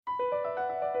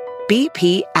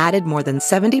BP added more than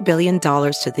 $70 billion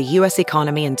to the U.S.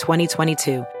 economy in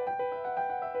 2022.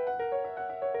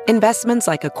 Investments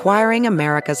like acquiring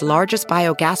America's largest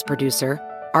biogas producer,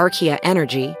 Archaea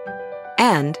Energy,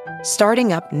 and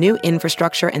starting up new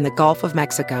infrastructure in the Gulf of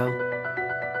Mexico.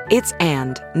 It's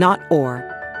and, not or.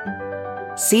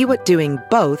 See what doing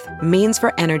both means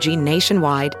for energy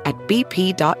nationwide at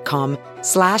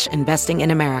bp.com/investing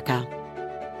in America.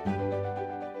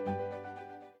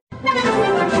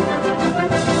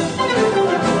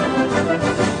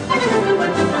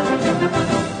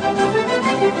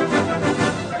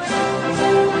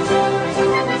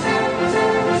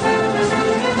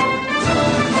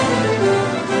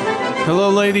 Hello,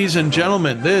 ladies and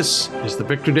gentlemen. This is the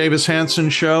Victor Davis Hanson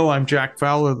Show. I'm Jack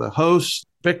Fowler, the host.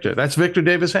 Victor, that's Victor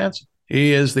Davis Hanson.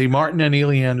 He is the Martin and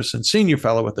Ely Anderson Senior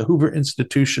Fellow at the Hoover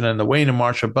Institution and the Wayne and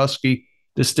Marcia Buskey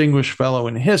Distinguished Fellow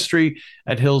in History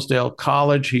at Hillsdale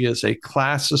College. He is a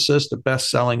classicist, a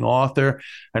best-selling author.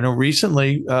 I know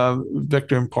recently,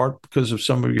 Victor, in part because of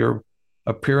some of your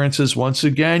appearances, once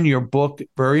again, your book,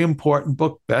 very important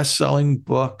book, best-selling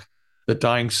book, The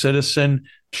Dying Citizen,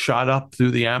 shot up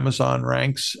through the Amazon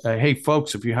ranks. Hey,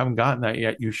 folks, if you haven't gotten that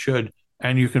yet, you should.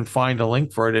 And you can find a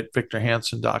link for it at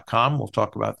victorhanson.com. We'll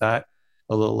talk about that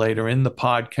a little later in the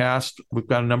podcast. We've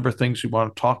got a number of things we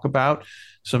want to talk about.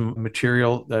 Some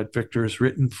material that Victor has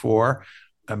written for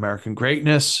American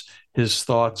Greatness, his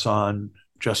thoughts on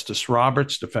Justice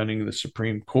Roberts defending the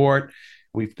Supreme Court.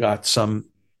 We've got some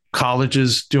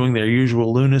colleges doing their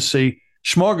usual lunacy,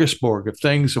 smorgasbord of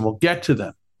things, and we'll get to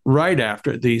them right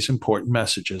after these important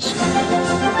messages.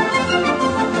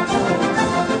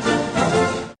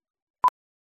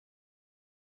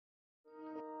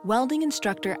 Welding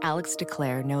instructor Alex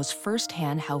DeClaire knows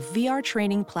firsthand how VR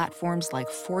training platforms like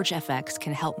ForgeFX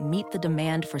can help meet the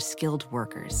demand for skilled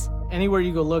workers. Anywhere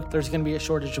you go look, there's going to be a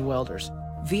shortage of welders.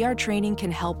 VR training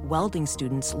can help welding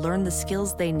students learn the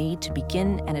skills they need to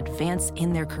begin and advance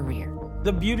in their career.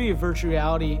 The beauty of virtual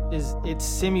reality is it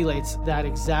simulates that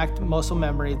exact muscle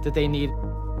memory that they need.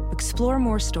 Explore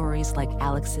more stories like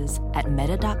Alex's at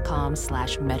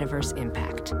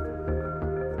meta.com/metaverseimpact.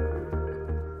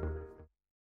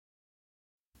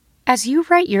 As you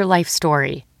write your life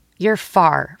story, you're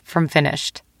far from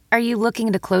finished. Are you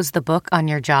looking to close the book on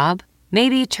your job?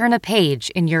 Maybe turn a page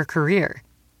in your career?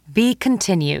 Be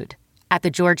continued at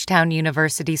the Georgetown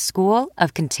University School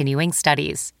of Continuing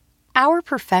Studies. Our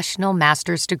professional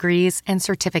master's degrees and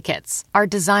certificates are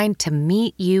designed to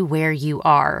meet you where you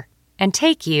are and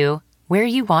take you where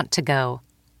you want to go.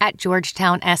 At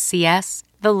Georgetown SCS,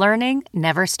 the learning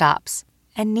never stops,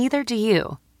 and neither do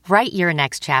you. Write your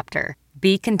next chapter.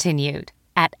 Be continued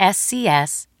at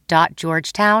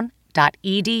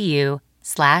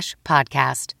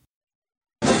scs.georgetown.edu/podcast.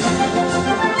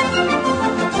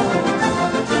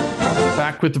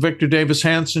 Back with the Victor Davis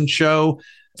Hanson Show.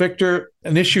 Victor,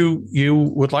 an issue you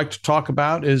would like to talk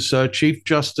about is Chief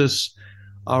Justice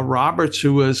Roberts,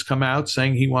 who has come out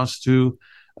saying he wants to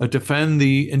defend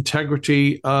the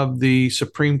integrity of the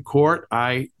Supreme Court.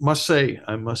 I must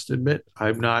admit,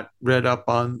 I've not read up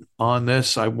on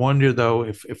this. I wonder, though,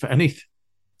 if anything,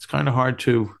 it's kind of hard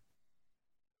to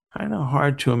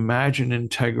imagine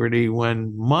integrity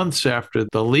when months after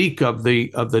the leak of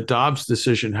the Dobbs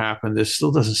decision happened, there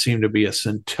still doesn't seem to be a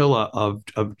scintilla of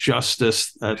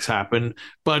justice that's happened.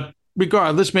 But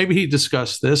regardless, maybe he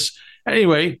discussed this.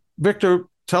 Anyway, Victor,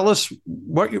 tell us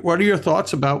what are your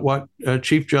thoughts about what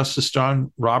Chief Justice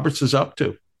John Roberts is up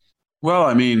to? Well,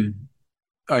 I mean,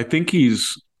 I think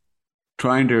he's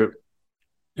trying to,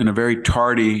 in a very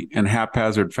tardy and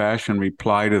haphazard fashion,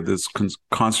 reply to this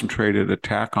concentrated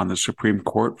attack on the Supreme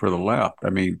Court for the left. I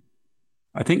mean,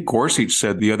 I think Gorsuch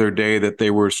said the other day that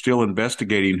they were still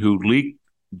investigating who leaked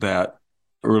that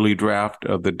early draft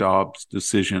of the Dobbs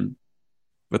decision,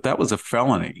 but that was a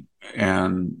felony.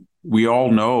 And we all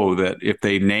know that if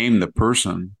they name the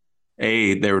person,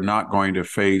 they're not going to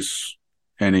face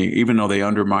any, even though they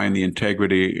undermine the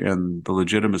integrity and the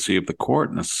legitimacy of the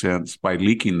court in a sense by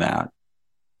leaking that.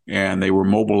 And they were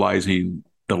mobilizing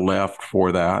the left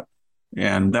for that.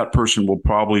 And that person will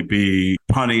probably be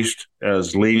punished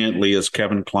as leniently as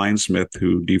Kevin Kleinsmith,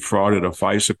 who defrauded a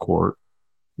FISA court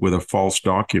with a false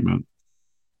document.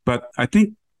 But I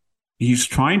think he's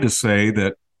trying to say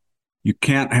that you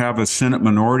can't have a Senate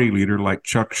minority leader like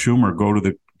Chuck Schumer go to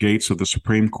the gates of the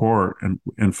Supreme Court and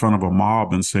in front of a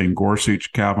mob and saying,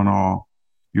 Gorsuch, Kavanaugh,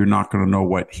 you're not going to know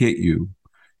what hit you.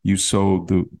 You sowed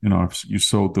the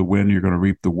wind, you're going to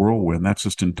reap the whirlwind. That's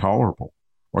just intolerable.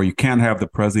 Or you can't have the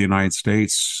President of the United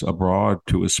States abroad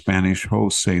to a Spanish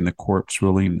host saying the court's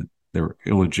ruling they're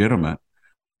illegitimate.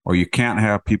 Or you can't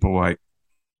have people like,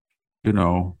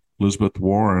 Elizabeth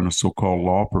Warren, a so-called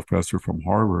law professor from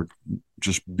Harvard,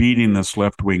 just beating this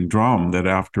left-wing drum that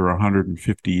after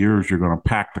 150 years, you're going to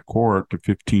pack the court to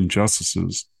 15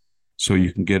 justices so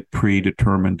you can get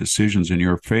predetermined decisions in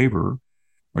your favor,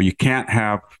 or you can't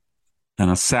have an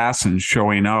assassin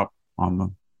showing up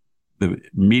on the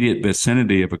immediate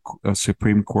vicinity of a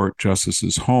Supreme Court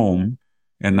justice's home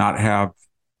and not have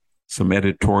some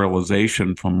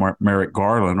editorialization from Merrick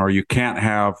Garland, or you can't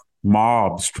have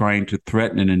mobs trying to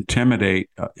threaten and intimidate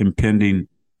impending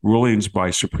rulings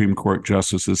by Supreme Court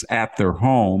justices at their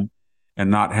home and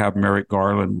not have Merrick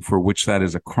Garland, for which that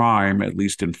is a crime, at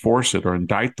least enforce it or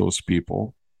indict those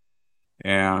people.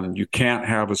 And you can't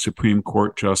have a Supreme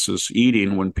Court justice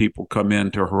eating when people come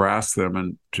in to harass them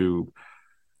and to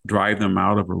drive them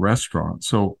out of a restaurant.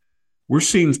 So we're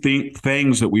seeing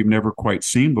things that we've never quite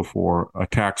seen before,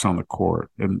 attacks on the court.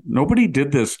 And nobody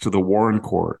did this to the Warren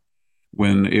court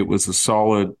when it was a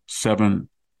solid 7-2,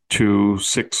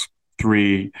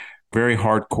 6-3, very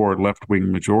hardcore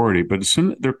left-wing majority. But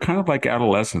they're kind of like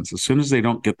adolescents. As soon as they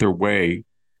don't get their way,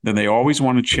 then they always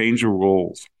want to change the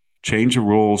rules, change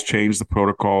the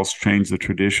protocols, change the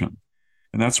tradition.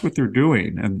 And that's what they're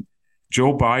doing. And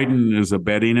Joe Biden is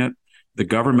abetting it. The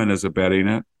government is abetting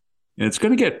it. And it's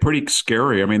going to get pretty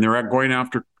scary. I mean, they're going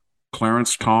after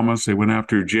Clarence Thomas. They went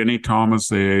after Jenny Thomas.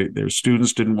 Their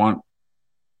students didn't want,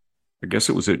 I guess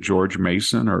it was at George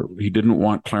Mason, or he didn't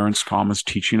want Clarence Thomas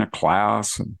teaching a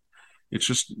class. And it's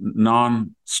just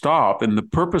nonstop. And the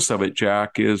purpose of it,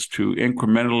 Jack, is to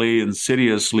incrementally,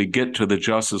 insidiously get to the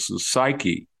justice's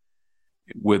psyche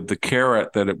with the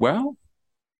carrot that,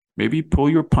 maybe pull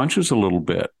your punches a little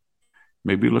bit.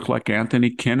 Maybe look like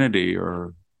Anthony Kennedy,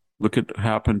 or look at what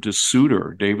happened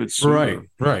to David Souter.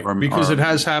 Right. Because it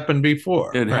has happened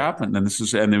before. It happened. And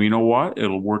then you know what?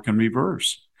 It'll work in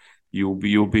reverse. You'll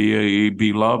be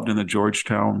beloved in the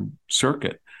Georgetown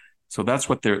circuit. So that's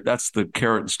the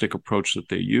carrot and stick approach that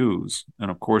they use. And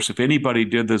of course, if anybody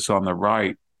did this on the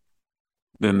right,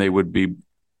 then they would be,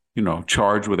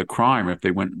 charged with a crime if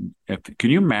they went. Can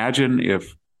you imagine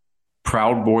if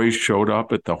Proud Boys showed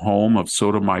up at the home of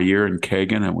Sotomayor and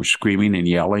Kagan and were screaming and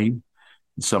yelling?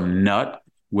 Some nut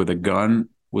with a gun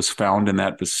was found in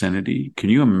that vicinity. Can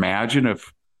you imagine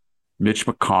if Mitch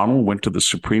McConnell went to the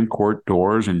Supreme Court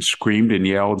doors and screamed and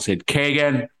yelled and said,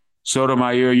 Kagan,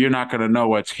 Sotomayor, you're not going to know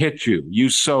what's hit you. You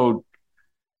sowed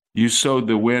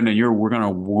the wind, and we're going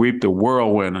to reap the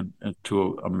whirlwind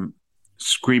to a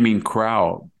screaming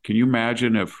crowd. Can you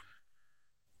imagine if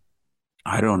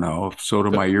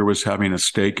Sotomayor was having a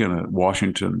steak in a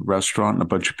Washington restaurant and a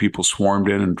bunch of people swarmed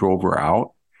in and drove her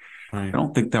out? Right. I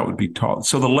don't think that would be taught.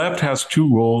 So the left has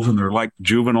two roles, and they're like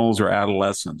juveniles or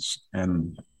adolescents.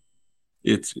 And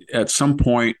it's at some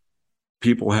point,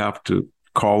 people have to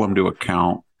call them to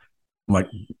account, like,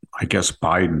 I guess,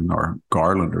 Biden or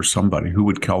Garland or somebody who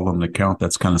would call them to account.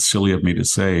 That's kind of silly of me to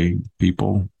say.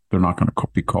 People, they're not going to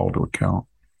be called to account.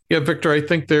 Yeah, Victor, I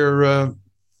think they're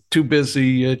too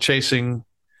busy chasing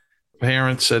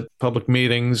parents at public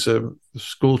meetings,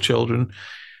 school children,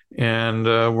 and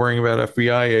worrying about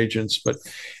FBI agents. But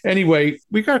anyway,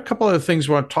 we got a couple of things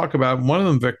we want to talk about. One of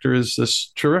them, Victor, is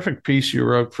this terrific piece you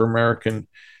wrote for American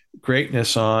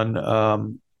Greatness on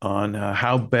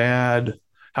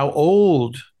how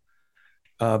old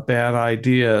bad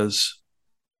ideas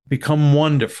become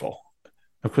wonderful.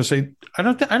 Of course, I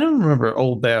don't remember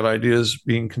old bad ideas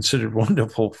being considered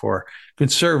wonderful for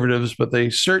conservatives, but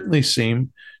they certainly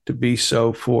seem to be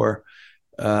so for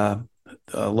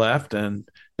left, and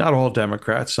not all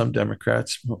Democrats. Some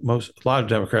Democrats, a lot of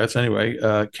Democrats anyway.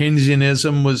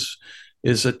 Keynesianism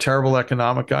is a terrible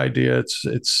economic idea.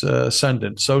 It's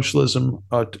ascendant. Socialism,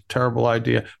 a terrible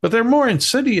idea. But there are more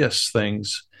insidious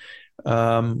things.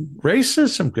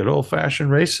 Racism, good old-fashioned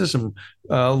racism,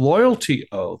 loyalty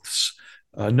oaths,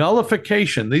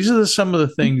 nullification. These are some of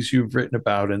the things you've written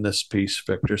about in this piece,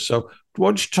 Victor. So why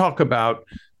don't you talk about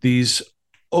these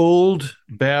old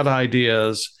bad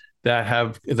ideas that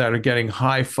are getting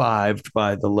high-fived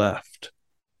by the left?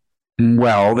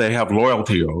 Well, they have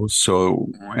loyalty oaths,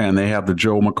 and they have the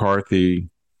Joe McCarthy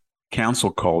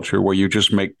cancel culture, where you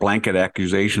just make blanket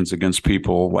accusations against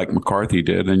people like McCarthy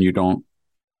did, and you don't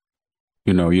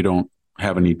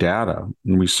have any data.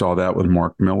 And we saw that with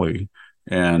Mark Milley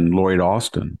and Lloyd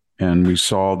Austin, and we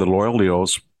saw the loyalty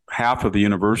oaths. Half of the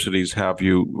universities have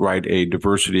you write a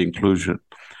diversity, inclusion,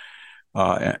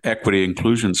 equity,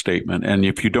 inclusion statement. And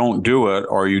if you don't do it,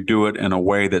 or you do it in a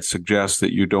way that suggests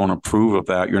that you don't approve of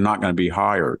that, you're not going to be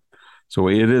hired. So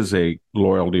it is a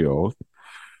loyalty oath.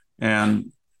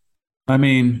 And I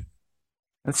mean,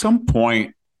 at some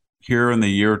point here in the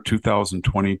year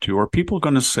 2022, are people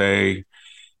going to say,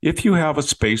 if you have a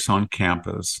space on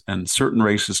campus and certain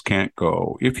races can't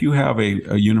go, if you have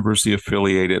a university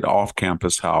affiliated off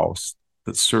campus house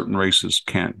that certain races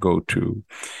can't go to,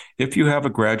 if you have a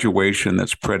graduation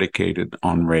that's predicated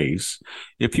on race,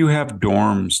 if you have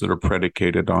dorms that are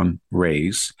predicated on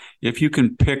race, if you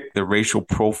can pick the racial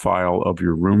profile of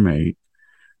your roommate,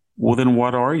 well, then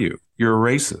what are you? You're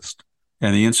a racist.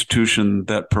 And the institution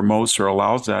that promotes or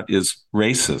allows that is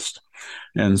racist.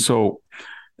 And so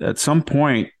at some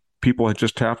point, people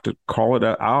just have to call it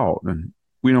out. And,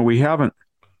 we haven't,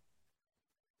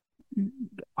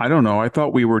 I don't know. I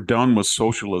thought we were done with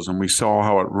socialism. We saw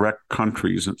how it wrecked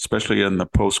countries, especially in the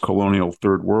post-colonial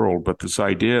third world. But this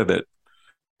idea that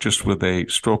just with a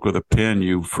stroke of the pen,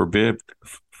 you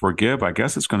forgive, I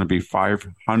guess it's going to be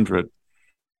 $500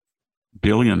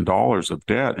 billion of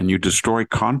debt, and you destroy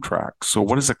contracts. So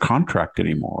what is a contract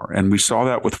anymore? And we saw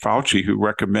that with Fauci, who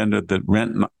recommended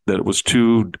that it was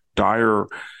too dire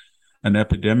an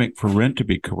epidemic for rent to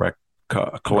be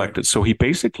collected. So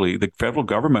the federal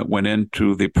government went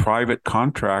into the private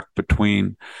contract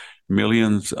between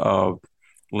millions of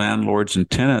landlords and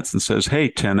tenants and says, hey,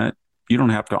 tenant, you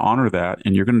don't have to honor that.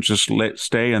 And you're going to just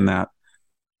stay in that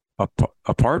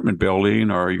apartment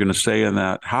building, or you're going to stay in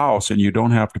that house and you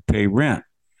don't have to pay rent.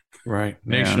 Right.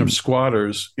 Nation of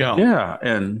squatters. Yeah. Yeah.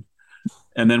 And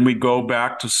then we go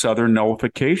back to Southern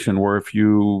nullification, where if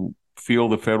you feel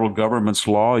the federal government's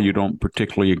law you don't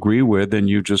particularly agree with, then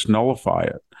you just nullify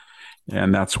it.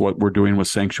 And that's what we're doing with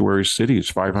sanctuary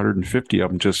cities. 550 of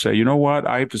them just say, you know what?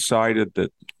 I've decided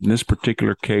that in this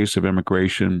particular case of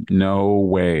immigration, no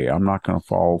way, I'm not going to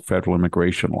follow federal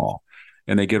immigration law.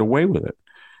 And they get away with it,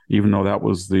 even though that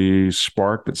was the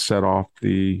spark that set off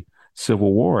the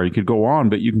Civil War. You could go on,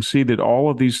 but you can see that all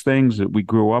of these things that we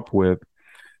grew up with,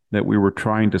 that we were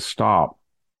trying to stop,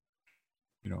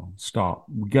 stop.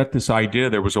 We got this idea.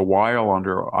 There was a while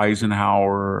under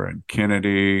Eisenhower and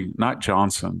Kennedy, not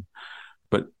Johnson,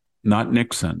 but not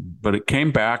Nixon, but it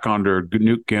came back under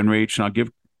Newt Gingrich, and I'll give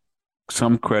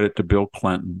some credit to Bill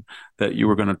Clinton, that you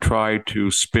were going to try to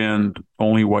spend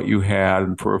only what you had.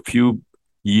 And for a few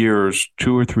years,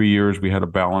 2 or 3 years, we had a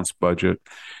balanced budget.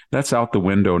 That's out the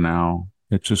window now.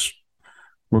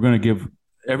 We're going to give,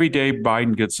 every day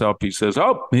Biden gets up, he says,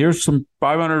 oh, here's some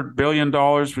 $500 billion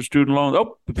for student loans.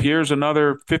 Oh, here's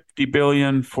another $50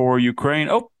 billion for Ukraine.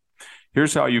 Oh,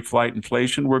 here's how you fight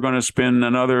inflation. We're going to spend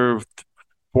another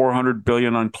 $400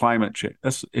 billion on climate change.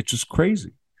 It's just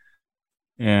crazy.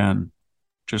 And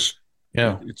it's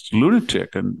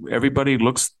lunatic. And everybody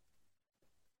looks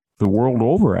the world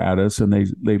over at us, and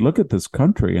they look at this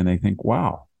country and they think,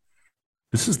 wow,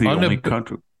 this is the only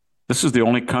country. This is the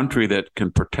only country that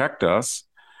can protect us.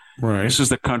 Right. This is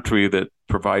the country that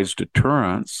provides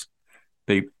deterrence.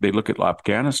 They look at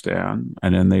Afghanistan,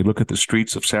 and then they look at the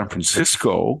streets of San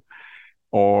Francisco,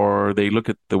 or they look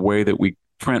at the way that we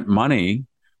print money,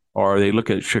 or they look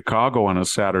at Chicago on a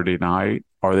Saturday night,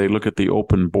 or they look at the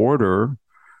open border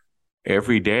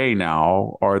every day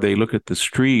now, or they look at the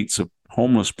streets of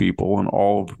homeless people and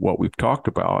all of what we've talked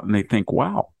about, and they think,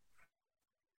 wow,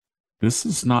 this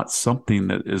is not something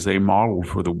that is a model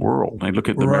for the world. They look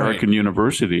at the American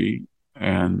university,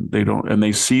 and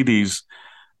they see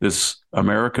this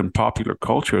American popular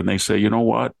culture, and they say, you know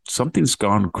what? Something's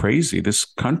gone crazy. This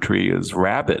country is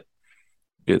rabid.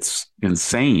 It's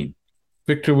insane.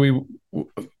 Victor,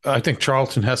 I think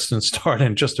Charlton Heston starred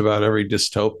in just about every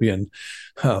dystopian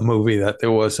movie that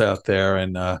there was out there.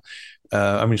 And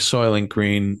Soylent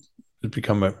Green has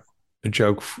become a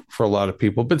joke for a lot of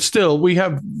people. But still, we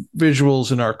have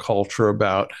visuals in our culture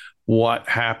about what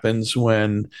happens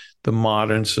when the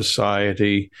modern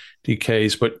society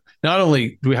decays. But not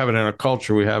only do we have it in our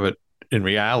culture, we have it in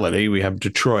reality. We have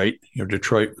Detroit.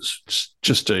 Detroit was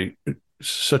just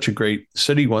such a great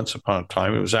city once upon a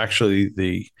time. It was actually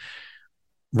the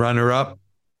runner-up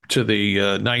to the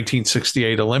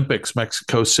 1968 Olympics.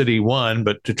 Mexico City won,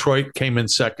 but Detroit came in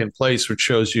second place, which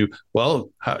shows you,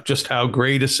 just how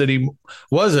great a city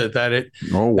was it that it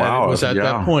was at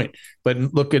that point. But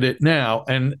look at it now.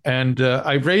 And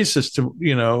I raised this to,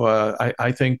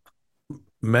 I think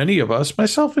many of us,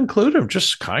 myself included, are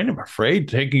just kind of afraid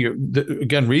taking it.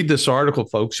 Again, read this article,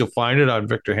 folks. You'll find it on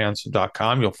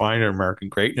victorhansen.com. You'll find it in American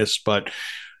Greatness. But,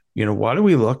 what are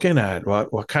we looking at?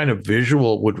 What kind of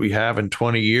visual would we have in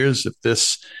 20 years if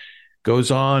this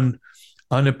goes on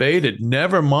unabated?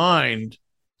 Never mind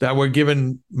that we're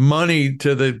giving money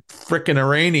to the frickin'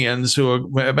 Iranians who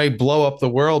may blow up the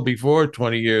world before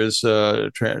 20 years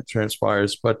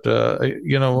transpires. But do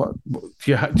you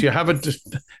have a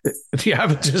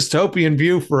dystopian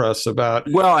view for us about?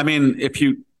 Well, if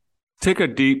you take a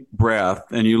deep breath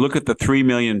and you look at the 3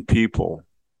 million people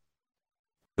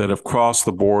that have crossed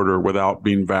the border without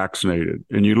being vaccinated.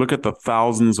 And you look at the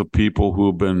thousands of people who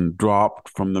have been dropped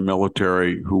from the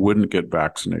military who wouldn't get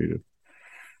vaccinated.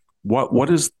 What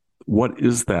is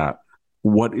that?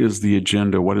 What is the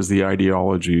agenda? What is the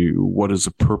ideology? What is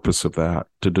the purpose of that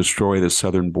to destroy the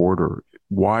southern border?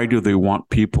 Why do they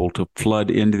want people to flood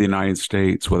into the United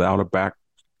States without a back?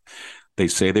 They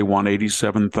say they want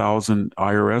 87,000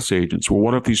 IRS agents. Well,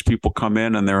 what if these people come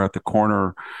in and they're at the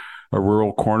corner, a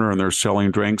rural corner, and they're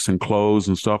selling drinks and clothes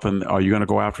and stuff? And are you going to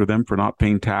go after them for not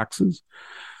paying taxes?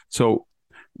 So,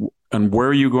 and where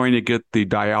are you going to get the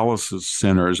dialysis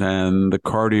centers and the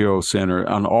cardio center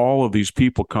and all of these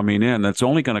people coming in? That's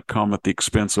only going to come at the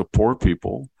expense of poor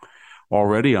people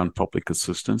already on public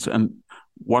assistance. And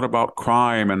what about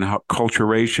crime and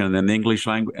acculturation and the English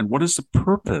language? And what is the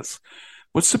purpose?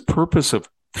 What's the purpose of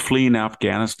fleeing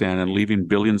Afghanistan and leaving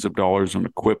billions of dollars in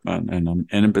equipment and an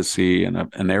embassy and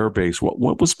an air base?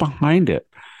 What was behind it?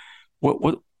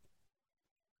 What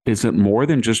is it more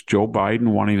than just Joe Biden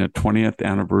wanting a 20th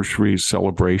anniversary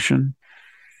celebration?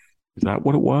 Is that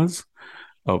what it was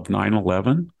of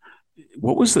 9/11?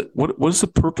 What was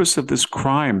the purpose of this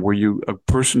crime where a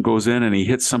person goes in and he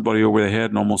hits somebody over the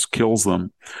head and almost kills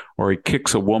them, or he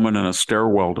kicks a woman in a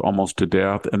stairwell almost to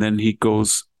death, and then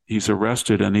he's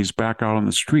arrested and he's back out on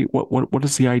the street? What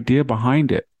is the idea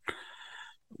behind it?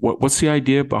 What's the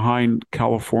idea behind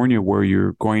California, where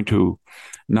you're going to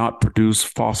not produce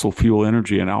fossil fuel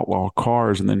energy and outlaw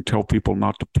cars and then tell people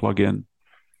not to plug in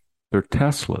their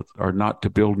Teslas, or not to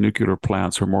build nuclear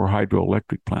plants or more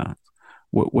hydroelectric plants?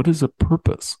 What is the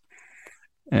purpose?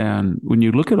 And when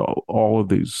you look at all of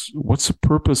these, what's the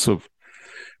purpose of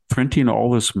printing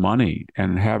all this money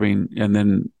and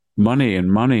then money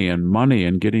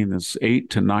and getting this 8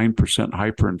 to 9%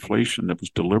 hyperinflation that was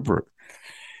deliberate?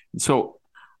 And so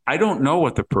I don't know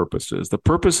what the purpose is. The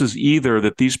purpose is either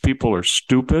that these people are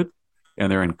stupid and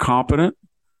they're incompetent,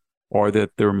 or that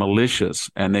they're malicious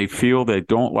and they feel they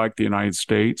don't like the United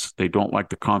States, they don't like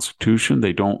the Constitution,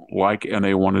 they don't like, and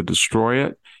they want to destroy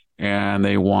it, and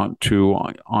they want to,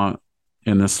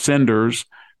 in the cinders,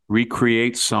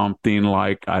 recreate something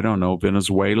like, I don't know,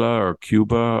 Venezuela or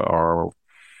Cuba or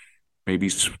maybe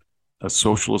a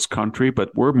socialist country.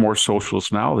 But we're more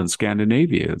socialist now than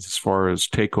Scandinavia as far as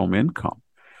take-home income.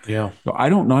 Yeah. So I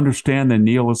don't understand the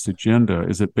nihilist agenda.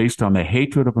 Is it based on the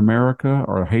hatred of America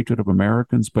or hatred of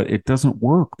Americans? But it doesn't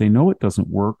work. They know it doesn't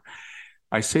work.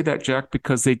 I say that, Jack,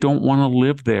 because they don't want to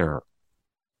live there.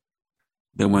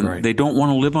 They don't want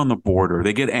to live on the border.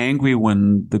 They get angry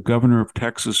when the governor of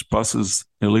Texas buses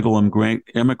illegal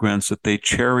immigrants that they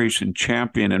cherish and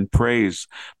champion and praise.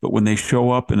 But when they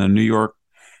show up in a New York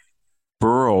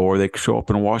borough or they show up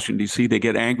in Washington, D.C., they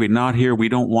get angry. Not here. We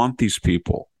don't want these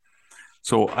people.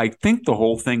 So I think the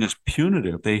whole thing is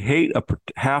punitive. They hate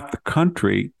half the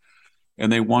country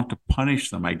and they want to punish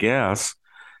them, I guess.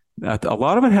 A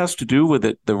lot of it has to do with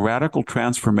the radical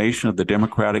transformation of the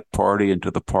Democratic Party into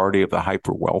the party of the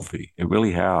hyper-wealthy. It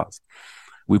really has.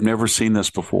 We've never seen this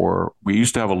before. We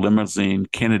used to have a limousine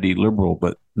Kennedy liberal,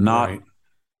 but not right.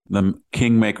 The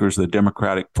kingmakers of the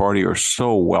Democratic Party are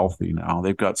so wealthy now.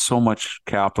 They've got so much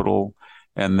capital,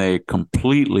 and they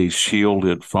completely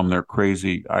shielded from their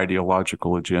crazy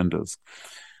ideological agendas.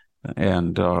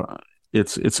 And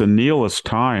it's a nihilist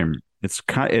time. It's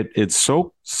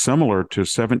so similar to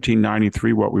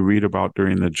 1793, what we read about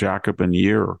during the Jacobin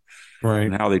year, right?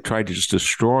 And how they tried to just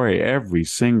destroy every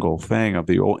single thing of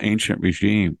the old ancient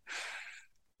regime,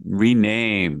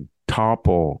 rename,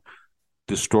 topple,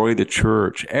 destroy the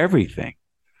church, everything,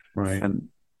 right?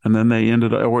 And then they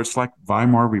ended up, or it's like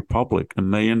Weimar Republic,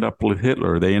 and they end up with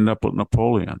Hitler. They end up with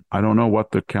Napoleon. I don't know what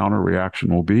the counter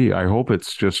reaction will be. I hope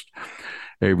it's just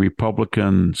a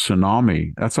Republican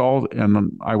tsunami. That's all.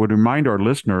 And I would remind our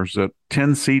listeners that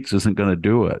 10 seats isn't going to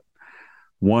do it.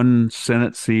 1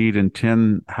 Senate seat and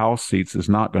 10 House seats is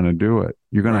not going to do it.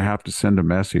 You're going to have to send a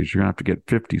message. You're going to have to get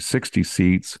 50, 60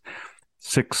 seats,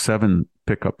 6, 7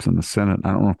 pickups in the Senate.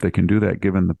 I don't know if they can do that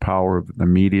given the power of the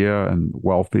media and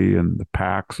wealthy and the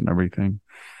PACs and everything.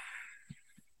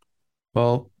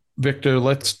 Well, Victor,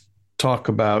 let's talk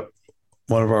about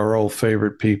one of our old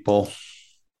favorite people.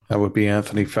 That would be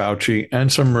Anthony Fauci,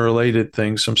 and some related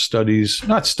things, some studies,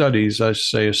 not studies, I should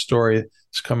say, a story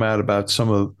that's come out about some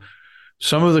of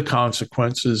the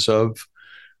consequences of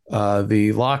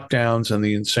the lockdowns and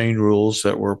the insane rules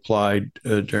that were applied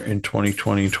in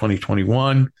 2020 and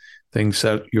 2021, things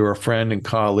that your friend and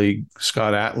colleague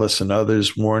Scott Atlas and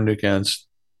others warned against.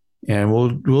 And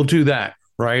we'll do that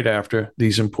right after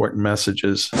these important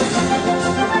messages.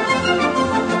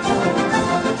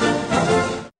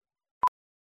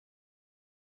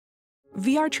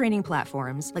 VR training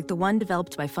platforms, like the one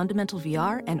developed by Fundamental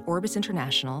VR and Orbis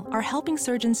International, are helping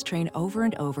surgeons train over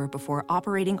and over before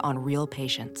operating on real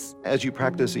patients. As you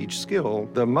practice each skill,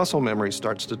 the muscle memory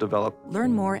starts to develop.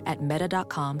 Learn more at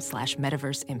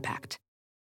meta.com/metaverseimpact.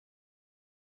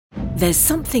 There's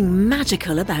something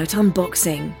magical about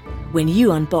unboxing. When you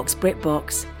unbox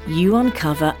BritBox, you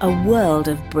uncover a world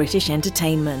of British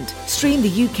entertainment. Stream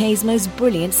the UK's most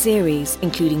brilliant series,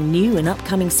 including new and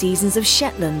upcoming seasons of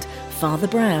Shetland, Father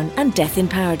Brown and Death in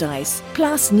Paradise.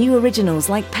 Plus new originals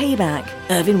like Payback,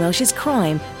 Irving Welsh's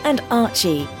Crime and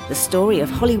Archie, the story of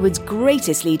Hollywood's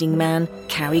greatest leading man,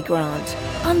 Cary Grant.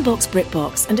 Unbox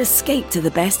BritBox and escape to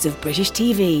the best of British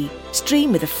TV.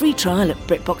 Stream with a free trial at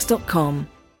BritBox.com.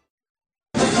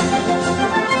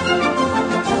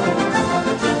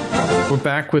 We're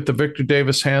back with the Victor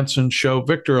Davis Hanson Show.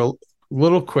 Victor, a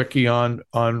little quickie on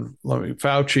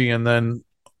Fauci, and then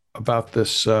about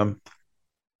this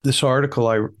this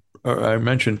article I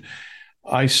mentioned.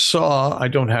 I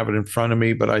don't have it in front of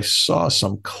me, but I saw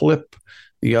some clip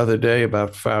the other day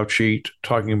about Fauci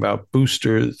talking about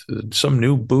boosters, some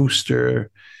new booster,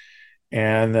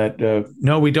 and that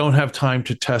no, we don't have time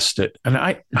to test it. And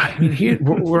I mean,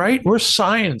 right? We're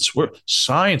science. We're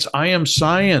science. I am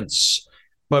science,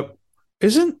 but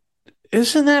Isn't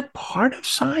that part of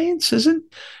science?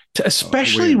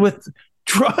 Especially with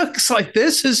drugs like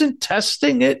this, isn't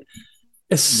testing it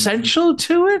essential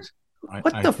to it?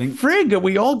 What the frig? Are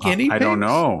we all guinea pigs? I don't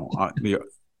know.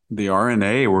 The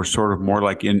RNA were sort of more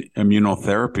like in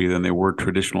immunotherapy than they were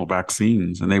traditional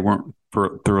vaccines, and they weren't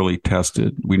thoroughly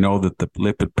tested. We know that the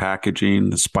lipid packaging,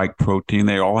 the spike protein,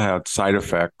 they all had side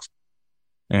effects.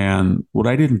 And what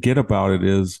I didn't get about it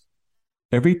is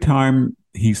every time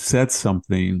he said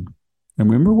something, and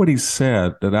remember what he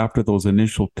said, that after those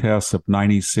initial tests of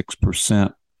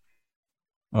 96%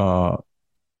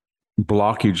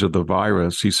 blockage of the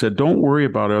virus, he said, don't worry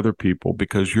about other people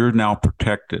because you're now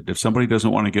protected. If somebody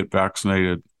doesn't want to get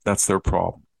vaccinated, that's their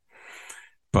problem.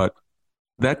 But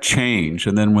that changed.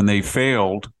 And then when they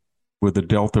failed with the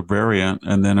Delta variant,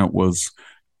 and then it was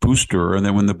booster, and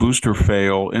then when the booster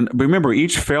failed, and remember,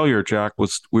 each failure, Jack,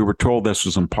 we were told this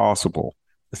was impossible,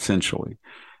 essentially.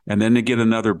 And then they get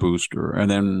another booster, and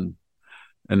then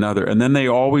another. And then they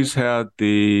always had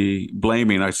the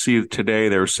blaming. I see today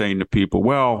they're saying to people,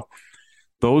 well,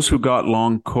 those who got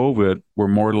long COVID were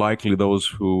more likely those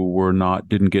who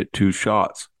didn't get 2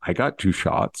 shots. I got 2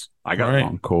 shots. I got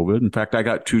long COVID. In fact, I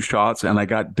got 2 shots, and I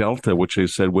got Delta, which they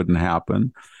said wouldn't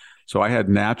happen. So I had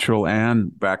natural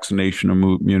and vaccination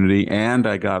immunity, and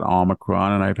I got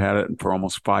Omicron, and I've had it for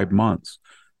almost 5 months,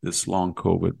 this long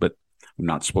COVID. But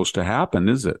not supposed to happen,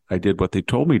 is it? I did what they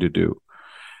told me to do.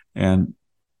 And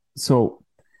so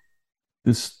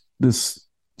this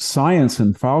science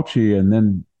and Fauci, and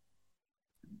then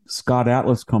Scott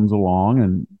Atlas comes along,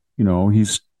 and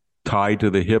he's tied to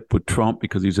the hip with Trump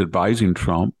because he's advising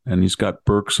Trump, and he's got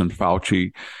Birx and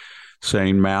Fauci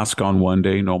saying mask on one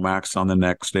day, no mask on the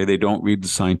next day. They don't read the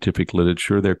scientific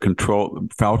literature.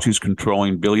 Fauci's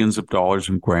controlling billions of dollars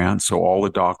in grants, so all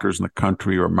the doctors in the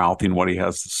country are mouthing what he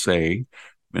has to say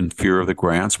in fear of the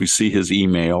grants. We see his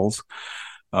emails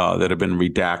that have been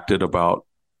redacted about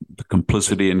the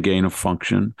complicity and gain of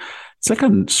function. It's like a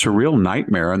surreal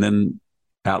nightmare. And then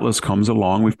Atlas comes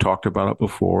along. We've talked about it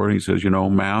before. And he says,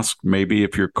 mask, maybe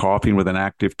if you're coughing with an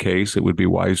active case, it would be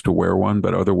wise to wear one,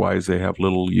 but otherwise they have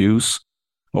little use.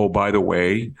 Oh, by the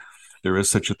way, there is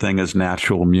such a thing as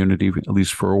natural immunity, at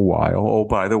least for a while. Oh,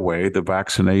 by the way, the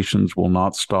vaccinations will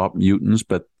not stop mutants,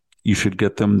 but you should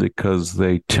get them because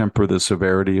they temper the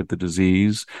severity of the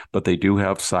disease, but they do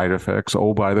have side effects.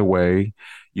 Oh, by the way,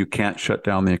 you can't shut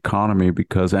down the economy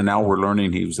and now we're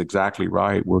learning he was exactly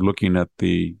right. We're looking at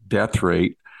the death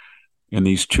rate in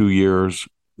these 2 years,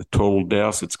 the total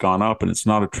deaths, it's gone up, and it's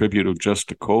not attributable just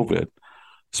to COVID,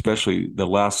 especially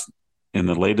in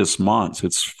the latest months.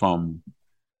 It's from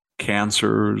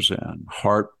cancers and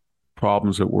heart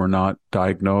problems that were not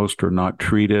diagnosed or not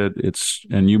treated.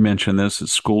 And you mentioned this,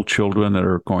 it's school children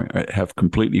that have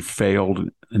completely failed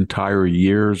entire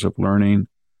years of learning.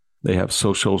 They have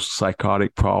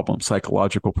psychological problems.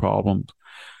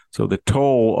 So the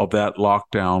toll of that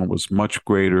lockdown was much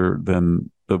greater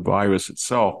than the virus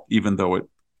itself, even though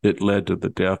it led to the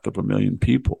death of 1 million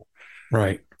people.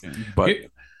 Right.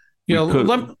 But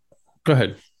go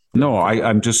ahead. No,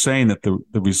 I'm just saying that the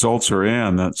results are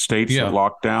in that states that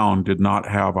locked down did not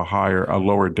have a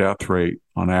lower death rate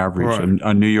on average. Right.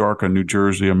 And New York and New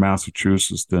Jersey and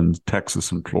Massachusetts than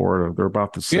Texas and Florida. They're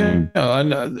about the same.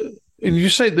 Yeah, and you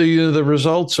say the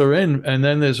results are in, and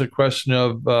then there's a question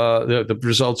of the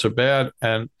results are bad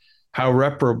and how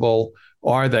reparable.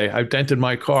 are they? I've dented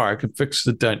my car. I can fix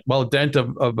the dent. Well, dent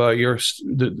of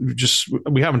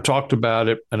we haven't talked about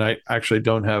it, and I actually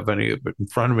don't have any of it in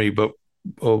front of me. But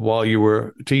while you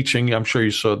were teaching, I'm sure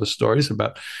you saw the stories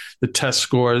about the test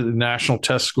score, the national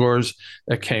test scores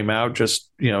that came out.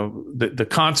 Just the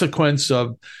consequence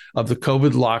of the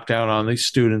COVID lockdown on these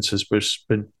students has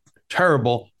been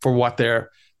terrible for what their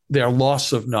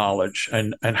loss of knowledge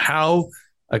and how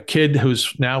a kid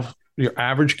who's now your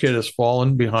average kid has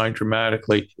fallen behind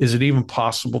dramatically. Is it even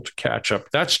possible to catch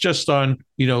up? That's just on,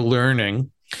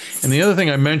 learning. And the other thing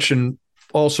I mentioned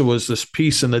also was this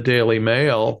piece in the Daily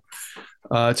Mail.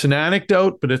 It's an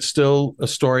anecdote, but it's still a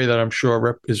story that I'm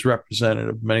sure is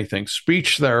representative of many things.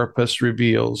 Speech therapist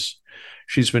reveals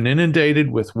she's been inundated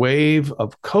with wave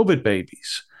of COVID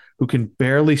babies who can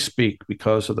barely speak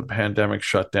because of the pandemic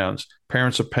shutdowns.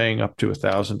 Parents are paying up to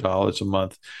 $1,000 a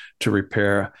month to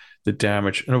repair the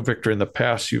damage. I know, Victor, in the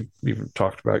past, you've even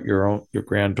talked about your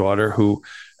granddaughter who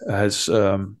has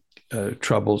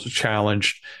troubles,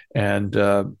 challenged, and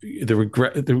the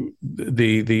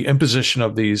imposition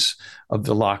of the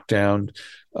lockdown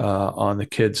on the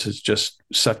kids has just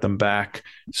set them back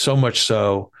so much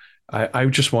so. I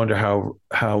just wonder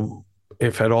how,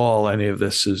 if at all, any of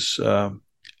this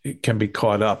it can be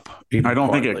caught up. I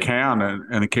don't think it can.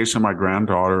 In the case of my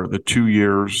granddaughter, the 2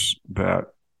 years that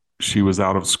she was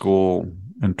out of school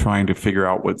and trying to figure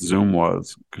out what Zoom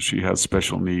was, because she has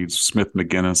special needs,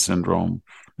 Smith-Magenis syndrome,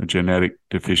 a genetic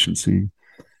deficiency.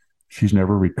 She's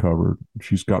never recovered.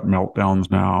 She's got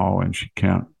meltdowns now, and she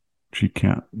can't.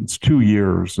 It's 2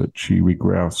 years that she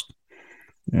regressed.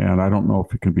 And I don't know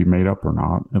if it can be made up or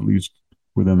not. At least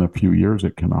within a few years,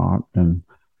 it cannot. And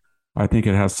I think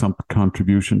it has some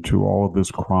contribution to all of this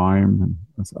crime.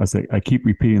 And I keep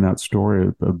repeating that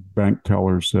story. The bank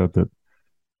teller said that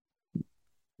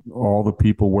all the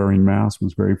people wearing masks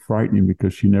was very frightening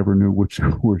because she never knew which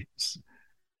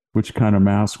kind of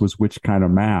mask was which kind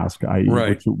of mask, i.e.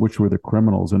 Right. which were the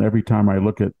criminals. And every time I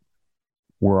look at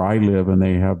where I live and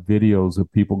they have videos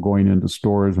of people going into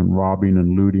stores and robbing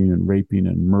and looting and raping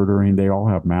and murdering, they all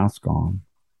have masks on.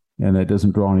 And that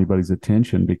doesn't draw anybody's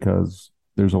attention because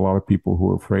there's a lot of people who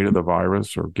are afraid of the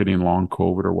virus or getting long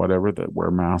COVID or whatever that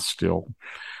wear masks still.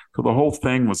 So the whole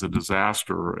thing was a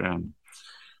disaster. And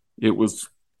it was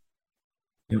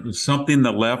something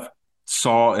the left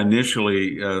saw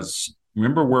initially as,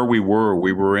 remember where we were?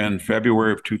 We were in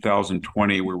February of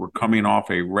 2020. We were coming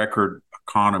off a record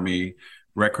economy,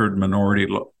 record minority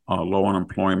low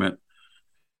unemployment,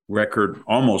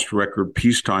 almost record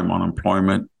peacetime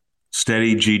unemployment,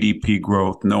 steady GDP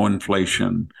growth, no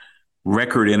inflation,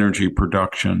 record energy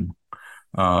production,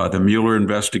 the Mueller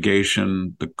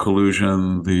investigation, the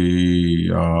collusion,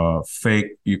 the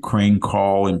fake Ukraine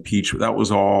call, impeachment. That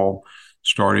was all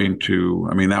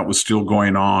that was still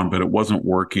going on, but it wasn't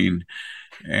working.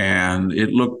 And it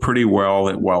looked pretty well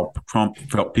that while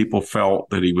people felt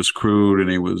that he was crude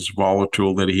and he was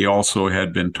volatile, that he also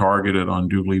had been targeted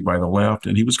unduly by the left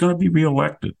and he was going to be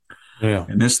reelected. Yeah.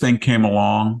 And this thing came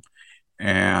along,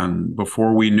 and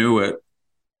before we knew it,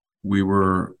 we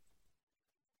were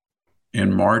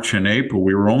in March and April.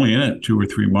 We were only in it 2 or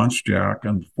 3 months, Jack.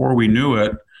 And before we knew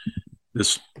it,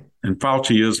 and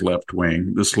Fauci is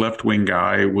left-wing. This left-wing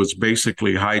guy was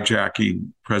basically hijacking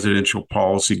presidential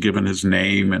policy, given his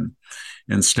name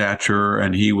and stature,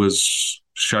 and he was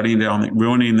shutting down,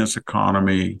 ruining this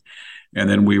economy. And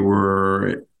then we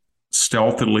were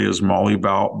stealthily, as Molly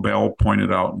Bell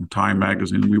pointed out in Time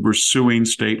magazine, we were suing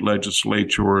state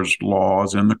legislatures'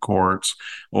 laws in the courts,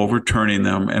 overturning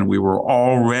them, and we were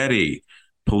already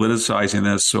politicizing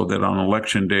this so that on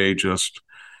election day, just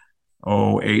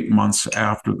 8 months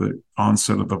after the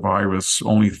onset of the virus,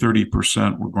 only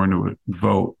 30% were going to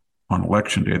vote on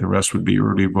election day. The rest would be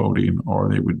early voting or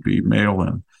they would be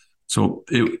mail-in. So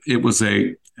it was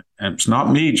and it's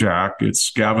not me, Jack, it's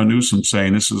Gavin Newsom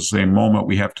saying this is a moment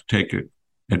we have to take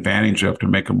advantage of to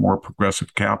make a more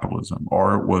progressive capitalism.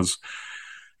 Or it was,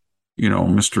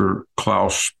 Mr.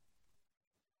 Klaus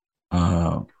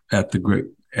at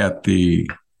the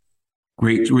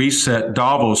Great Reset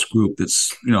Davos group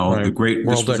that's, right. The Great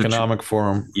World Economic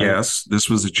Forum. Yes, this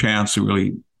was a chance to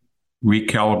really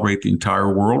recalibrate the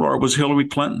entire world. Or it was Hillary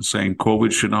Clinton saying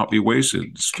COVID should not be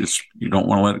wasted. You don't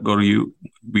want to let it go to you.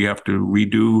 We have to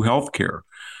redo healthcare.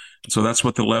 So that's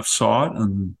what the left saw it,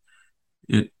 and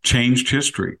it changed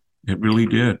history. It really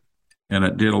did. And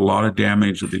it did a lot of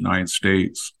damage to the United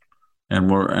States. And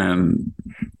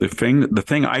the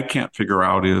thing I can't figure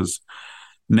out is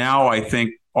now I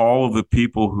think all of the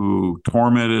people who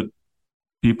tormented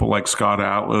people like Scott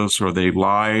Atlas, or they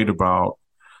lied about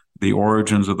the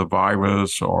origins of the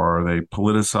virus or they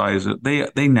politicize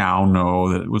it. They now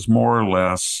know that it was more or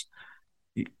less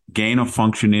gain of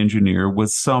function engineer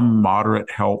with some moderate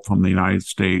help from the United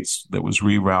States that was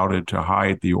rerouted to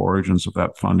hide the origins of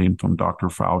that funding from Dr.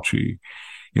 Fauci.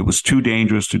 It was too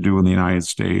dangerous to do in the United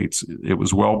States. It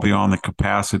was well beyond the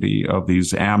capacity of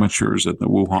these amateurs at the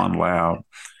Wuhan lab.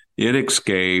 It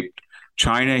escaped.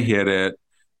 China hit it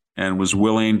and was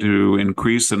willing to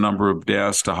increase the number of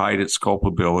deaths to hide its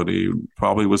culpability.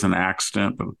 Probably was an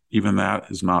accident, but even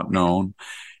that is not known.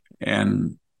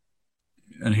 And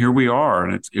here we are.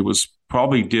 And it was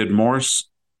probably did more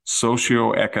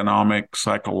socioeconomic,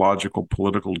 psychological,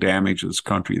 political damage to this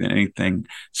country than anything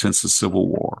since the Civil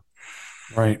War.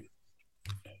 Right.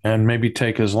 And maybe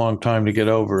take as long time to get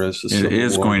over as the Civil War. It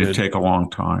is going to take a long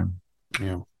time.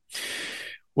 Yeah.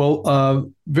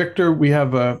 Well, Victor, we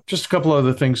have just a couple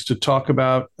other things to talk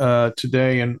about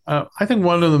today. And I think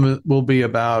one of them will be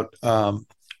about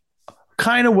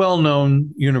kind of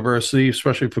well-known university,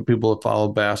 especially for people that follow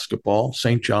basketball,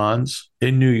 St. John's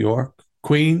in New York,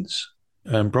 Queens,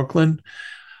 and Brooklyn.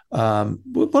 One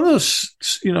of those,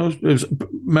 is a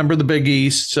member of the Big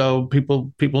East, so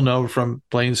people know from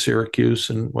playing Syracuse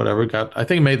and whatever. I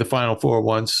think made the Final Four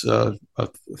once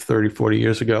 30, 40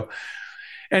 years ago.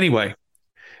 Anyway,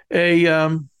 a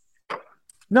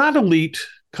not elite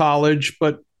college,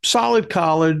 but solid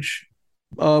college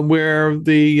where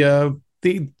the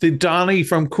Donnie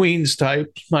from Queens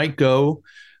type might go,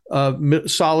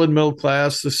 solid middle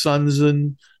class, the sons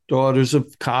and daughters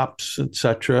of cops,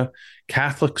 etc.,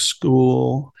 Catholic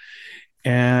school.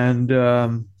 And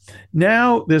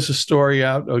now there's a story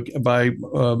out by,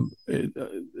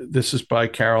 this is by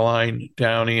Caroline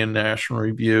Downey in National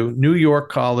Review. New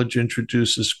York College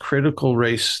introduces critical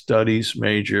race studies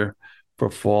major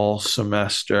for fall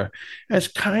semester. And it's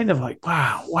kind of like,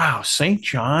 wow, St.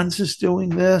 John's is doing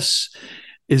this.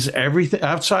 Is everything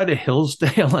outside of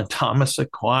Hillsdale and Thomas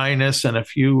Aquinas and a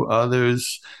few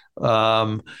others?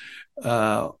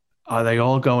 Are they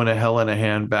all going to hell in a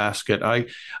handbasket?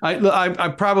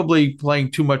 I'm probably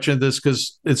playing too much into this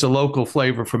because it's a local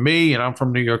flavor for me, and I'm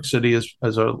from New York City,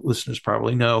 as our listeners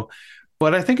probably know.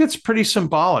 But I think it's pretty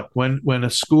symbolic when a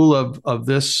school of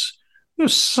this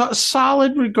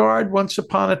solid regard once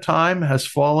upon a time has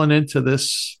fallen into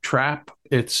this trap.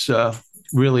 It's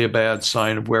really a bad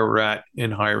sign of where we're at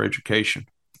in higher education.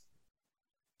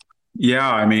 Yeah,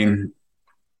 I mean,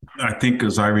 I think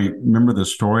as I remember the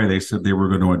story, they said they were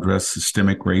going to address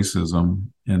systemic racism.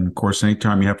 And of course,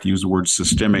 anytime you have to use the word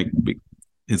systemic,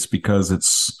 it's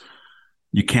because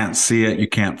you can't see it, you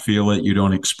can't feel it, you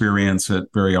don't experience it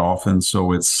very often.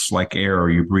 So it's like air,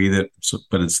 you breathe it,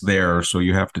 but it's there. So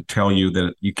you have to tell you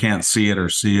that you can't see it,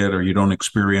 or you don't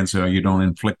experience it, or you don't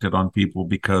inflict it on people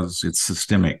because it's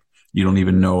systemic. You don't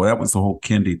even know. That was the whole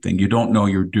Kendi thing. You don't know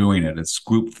you're doing it. It's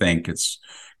groupthink. It's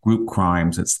group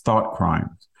crimes. It's thought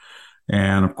crimes.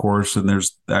 And of course,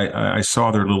 I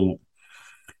saw their little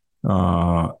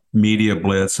media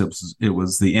blitz. It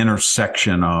was the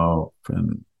intersection of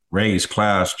race,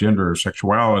 class, gender,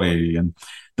 sexuality. And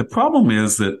the problem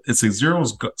is that it's a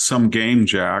zero-sum game,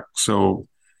 Jack. So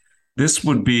this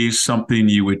would be something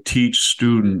you would teach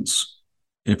students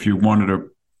if you wanted to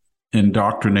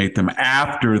indoctrinate them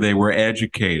after they were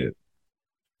educated.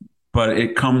 But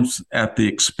it comes at the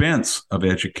expense of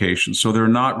education. So they're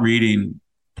not reading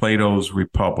Plato's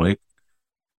Republic.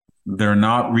 They're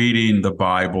not reading the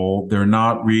Bible. They're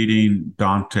not reading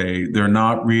Dante. They're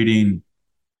not reading,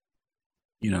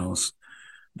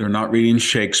 they're not reading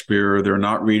Shakespeare. They're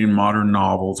not reading modern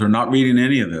novels. They're not reading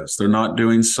any of this. They're not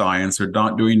doing science. They're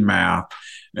not doing math.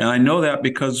 And I know that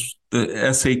because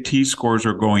the SAT scores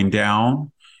are going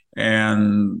down.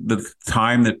 And the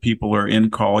time that people are in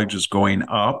college is going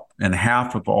up, and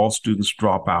half of all students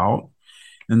drop out.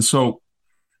 And so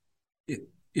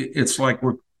it's like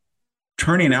we're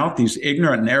turning out these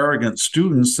ignorant and arrogant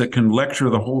students that can lecture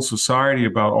the whole society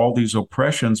about all these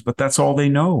oppressions, but that's all they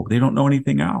know. They don't know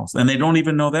anything else, and they don't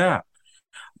even know that.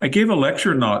 I gave a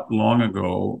lecture not long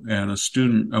ago, and a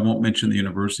student, I won't mention the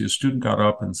university, a student got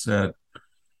up and said,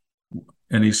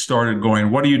 and he started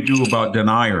going, "What do you do about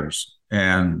deniers?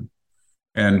 And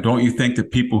don't you think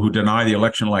that people who deny the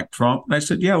election like Trump?" And I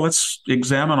said, yeah, let's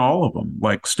examine all of them,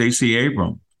 like Stacey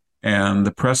Abrams and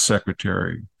the press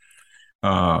secretary.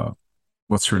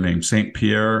 What's her name? St.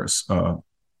 Pierre.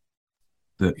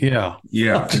 Yeah.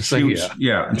 And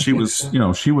she was,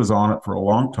 she was on it for a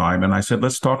long time. And I said,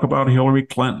 let's talk about Hillary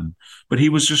Clinton. But he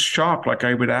was just shocked, like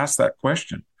I would ask that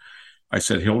question. I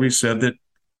said, Hillary said that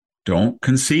don't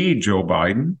concede, Joe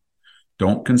Biden.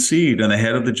 Don't concede. And the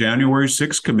head of the January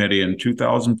 6th committee in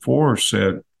 2004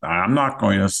 said, I'm not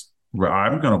going to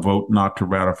I'm going to vote not to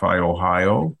ratify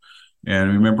Ohio.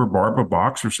 And remember, Barbara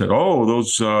Boxer said, oh,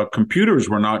 those computers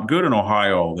were not good in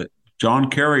Ohio, that John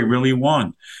Kerry really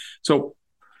won. So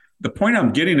the point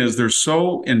I'm getting is they're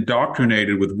so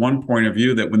indoctrinated with one point of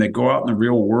view that when they go out in the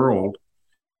real world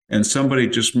and somebody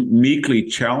just meekly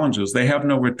challenges, they have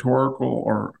no rhetorical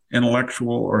or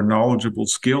intellectual or knowledgeable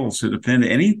skills to defend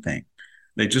anything.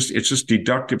 It's just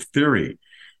deductive theory.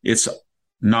 It's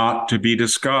not to be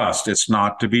discussed. It's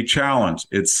not to be challenged.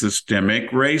 It's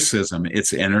systemic racism.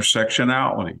 It's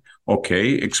intersectionality.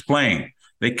 Okay, explain.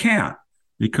 They can't,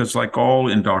 because like all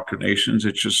indoctrinations,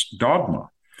 it's just dogma.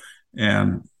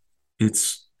 And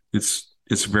it's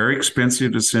very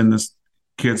expensive to send this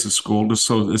kids to school.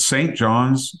 So the St.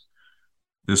 John's,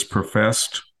 this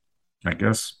professed, I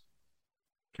guess,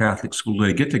 Catholic school,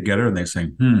 they get together and they say,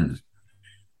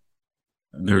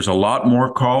 there's a lot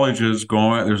more colleges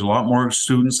going. There's a lot more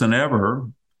students than ever.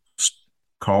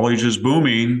 College is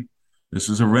booming. This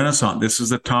is a renaissance. This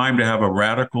is a time to have a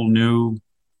radical new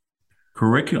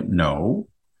curriculum. No,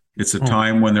 it's a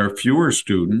time when there are fewer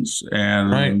students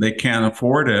and they can't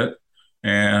afford it.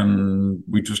 And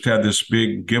we just had this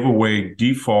big giveaway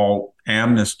default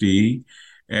amnesty,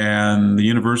 and the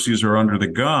universities are under the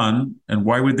gun. And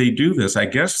why would they do this? I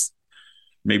guess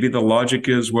maybe the logic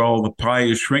is, well, the pie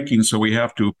is shrinking, so we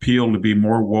have to appeal to be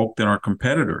more woke than our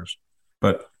competitors.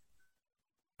 But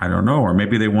I don't know. Or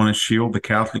maybe they want to shield the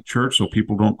Catholic Church so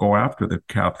people don't go after the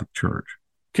Catholic Church.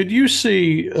 Could you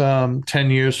see 10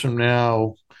 years from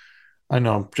now, I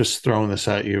know I'm just throwing this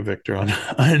at you, Victor,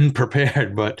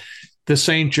 unprepared, but the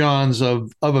St. John's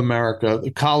of America,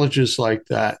 the colleges like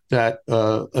that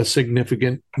a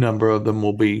significant number of them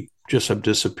will just have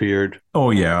disappeared?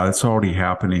 Oh, yeah, it's already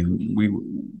happening.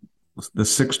 The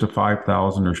 6,000 to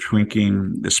 5,000 are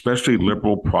shrinking, especially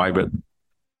liberal private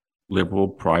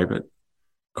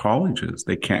colleges.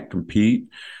 They can't compete.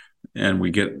 And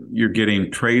you're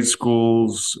getting trade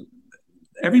schools.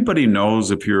 Everybody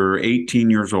knows if you're 18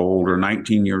 years old or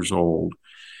 19 years old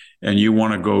and you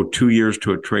want to go 2 years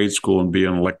to a trade school and be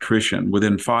an electrician,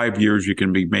 within 5 years, you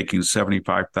can be making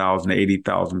 $75,000,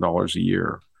 $80,000 a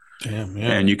year. Damn,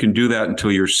 yeah. And you can do that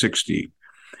until you're 60,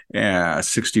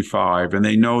 65. And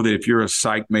they know that if you're a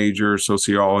psych major,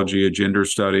 sociology, a gender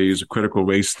studies, a critical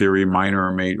race theory minor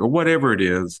or major, or whatever it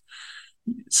is,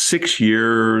 6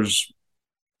 years,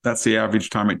 that's the average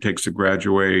time it takes to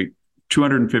graduate,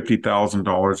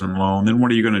 $250,000 in loan. Then what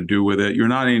are you going to do with it? You're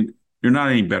not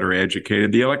any better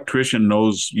educated. The electrician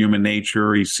knows human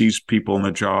nature. He sees people in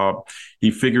the job.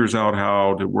 He figures out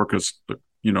how to work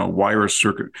wire a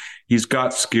circuit. He's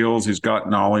got skills. He's got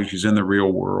knowledge. He's in the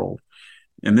real world.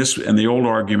 And the old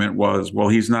argument was, well,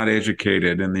 he's not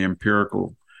educated in the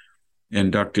empirical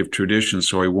inductive tradition,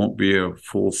 so he won't be a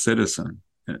full citizen,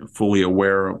 fully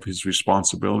aware of his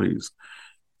responsibilities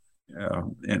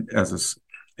in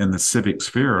the civic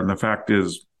sphere. And the fact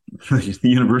is, the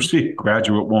university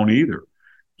graduate won't either.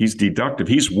 He's deductive.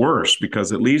 He's worse,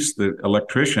 because at least the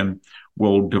electrician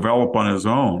will develop on his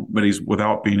own, but he's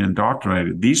without being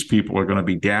indoctrinated. These people are going to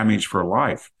be damaged for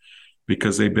life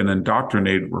because they've been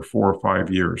indoctrinated for 4 or 5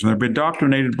 years. And they've been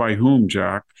indoctrinated by whom,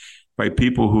 Jack? By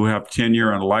people who have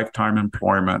tenure and lifetime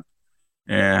employment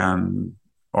and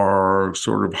are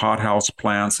sort of hothouse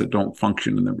plants that don't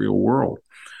function in the real world.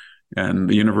 And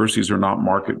the universities are not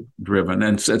market driven.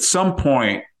 And at some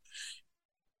point,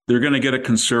 they're going to get a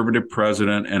conservative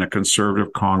president and a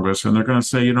conservative Congress, and they're going to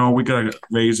say, we got to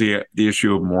raise the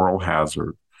issue of moral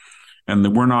hazard. And that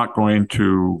we're not going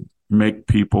to make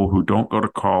people who don't go to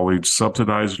college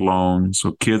subsidize loans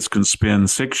so kids can spend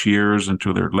 6 years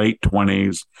into their late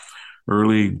 20s,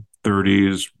 early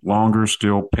 30s, longer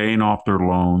still, paying off their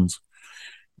loans,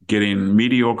 getting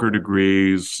mediocre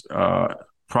degrees,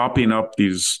 propping up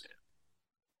these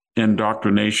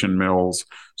indoctrination mills.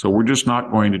 So we're just not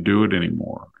going to do it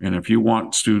anymore. And if you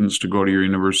want students to go to your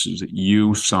universities,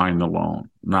 you sign the loan,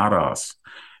 not us,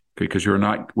 because we're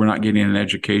not getting an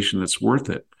education that's worth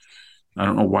it. I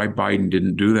don't know why Biden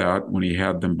didn't do that when he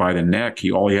had them by the neck.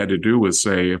 All he had to do was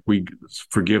say, if we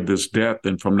forgive this debt,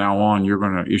 then from now on, you're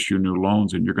going to issue new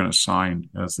loans and you're going to sign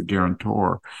as the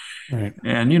guarantor. Right.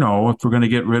 And, if we're going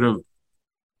to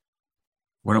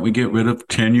why don't we get rid of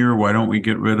tenure? Why don't we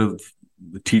get rid of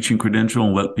the teaching credential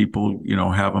and let people,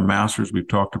 have a master's? We've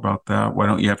talked about that. Why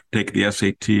don't you have to take the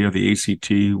SAT or the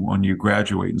ACT when you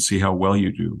graduate and see how well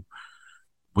you do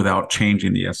without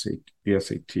changing the SAT?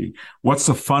 What's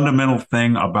the fundamental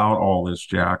thing about all this,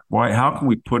 Jack? How can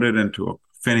we put it into a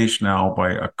finish now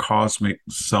by a cosmic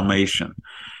summation?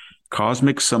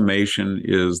 Cosmic summation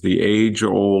is the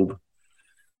age-old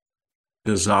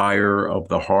desire of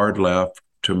the hard left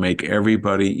to make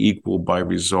everybody equal by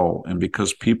result. And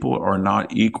because people are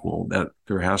not equal, that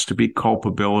there has to be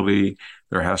culpability,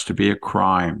 there has to be a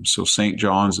crime. So St.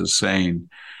 John's is saying,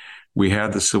 we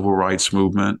had the civil rights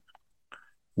movement,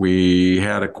 we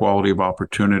had equality of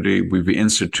opportunity, we've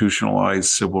institutionalized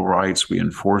civil rights, we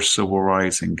enforce civil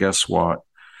rights, and guess what?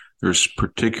 There's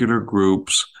particular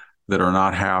groups that are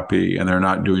not happy and they're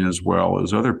not doing as well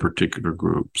as other particular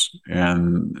groups.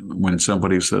 And when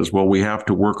somebody says, well, we have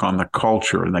to work on the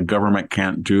culture and the government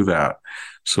can't do that.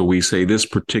 So we say this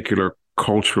particular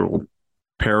cultural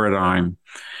paradigm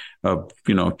of,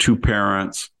 two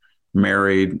parents,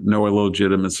 married, no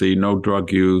illegitimacy, no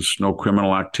drug use, no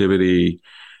criminal activity,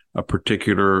 a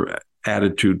particular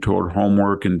attitude toward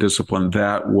homework and discipline,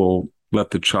 that will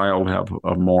let the child have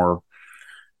a more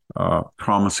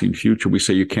promising future. We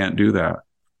say you can't do that.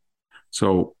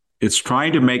 So it's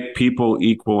trying to make people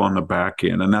equal on the back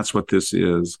end, and that's what this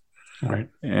is. Right.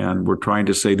 And we're trying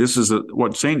to say this is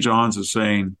what St. John's is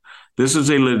saying. This is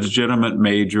a legitimate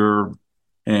major,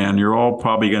 and you're all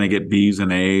probably going to get B's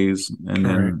and A's, and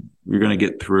then you're going to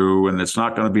get through. And it's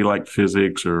not going to be like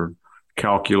physics or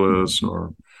calculus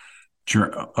or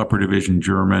upper division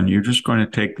German. You're just going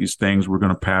to take these things. We're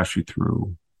going to pass you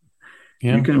through.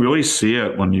 Yeah. You can really see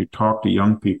it when you talk to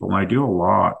young people. And I do a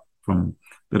lot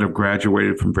that have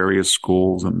graduated from various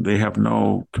schools, and they have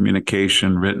no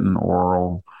communication, written,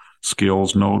 oral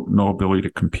skills, no ability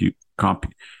to compute,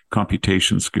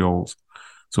 computation skills.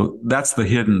 So that's the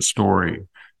hidden story,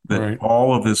 that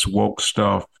all of this woke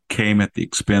stuff came at the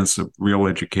expense of real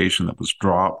education that was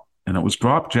dropped. And it was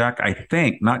dropped, Jack, I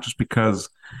think, not just because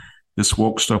this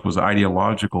woke stuff was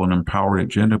ideological and empowered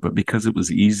agenda, but because it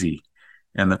was easy.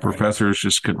 And the professors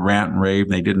just could rant and rave,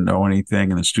 and they didn't know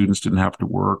anything, and the students didn't have to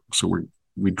work. So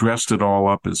we dressed it all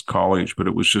up as college, but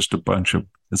it was just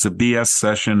it's a BS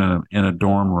session in a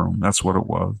dorm room. That's what it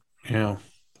was. Yeah.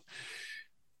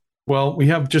 Well, we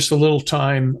have just a little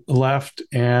time left,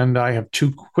 and I have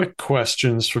two quick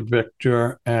questions for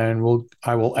Victor, and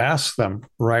I will ask them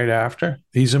right after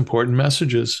these important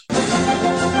messages.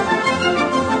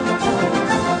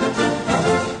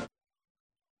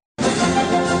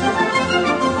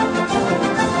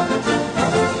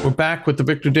 We're back with the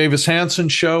Victor Davis Hanson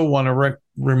Show. Want to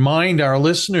remind our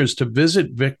listeners to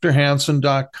visit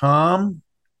victorhanson.com.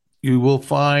 You will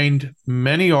find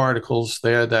many articles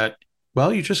there that,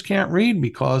 well, you just can't read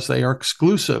because they are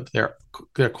exclusive. They're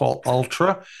called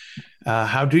Ultra.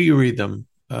 How do you read them?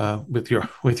 With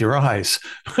your eyes.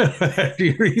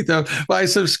 You read them by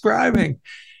subscribing.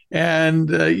 And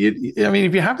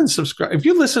if you haven't subscribed, if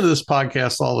you listen to this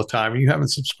podcast all the time and you haven't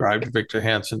subscribed to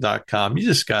victorhanson.com, you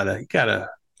just gotta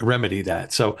remedy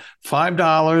that. So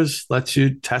 $5 lets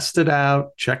you test it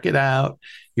out, check it out.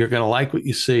 You're going to like what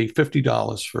you see.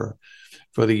 $50 for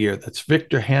the year. That's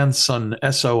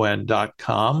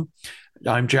victorhanson.com.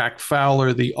 I'm Jack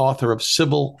Fowler, the author of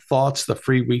Civil Thoughts, the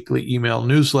free weekly email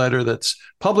newsletter that's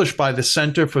published by the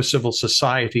Center for Civil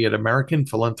Society at American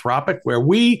Philanthropic, where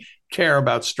we care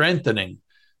about strengthening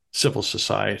civil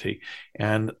society.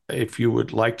 And if you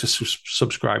would like to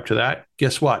subscribe to that,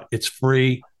 guess what? It's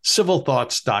free.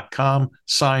 civilthoughts.com.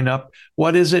 Sign up.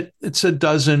 What is it? It's a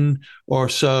dozen or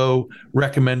so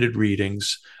recommended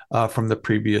readings from the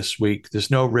previous week.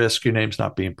 There's no risk. Your name's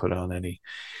not being put on any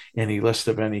list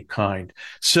of any kind.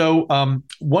 So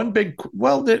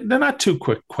they're not two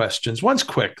quick questions. One's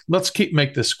quick. Let's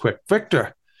make this quick.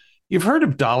 Victor, you've heard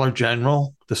of Dollar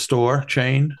General, the store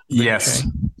chain? Yes.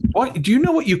 Chain? What, do you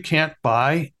know what you can't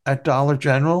buy at Dollar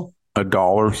General?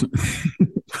 $1.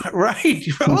 Right.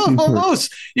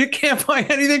 Almost. You can't buy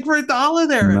anything for $1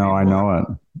 there. No, anymore. I know it.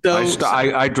 So,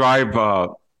 I drive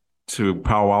to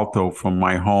Palo Alto from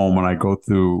my home, and I go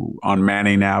through on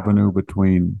Manning Avenue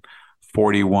between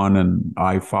 41 and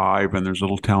I-5, and there's a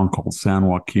little town called San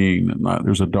Joaquin, and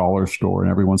there's a dollar store, and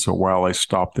every once in a while I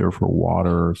stop there for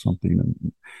water or something,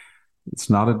 and it's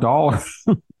not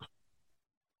 $1.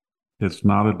 It's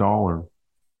not $1.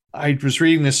 I was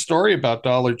reading this story about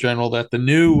Dollar General that the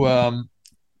new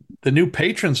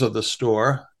patrons of the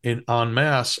store en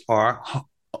masse are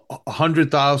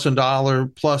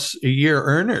 $100,000 plus a year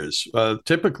earners.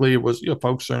 Typically, it was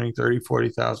folks earning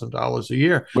 $30,000, $40,000 a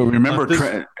year. But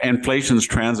remember, inflation's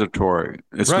transitory.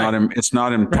 It's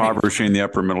not impoverishing the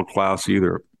upper middle class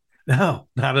either. No,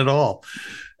 not at all.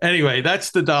 Anyway,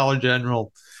 that's the Dollar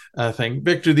General thing.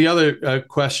 Victor, the other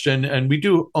question, and we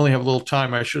do only have a little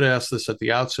time. I should have asked this at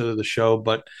the outset of the show,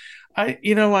 but I'm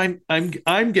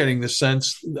getting the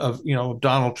sense of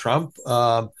Donald Trump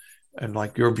and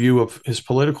like your view of his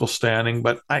political standing,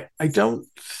 but I don't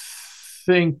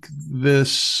think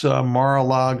this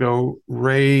Mar-a-Lago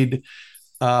raid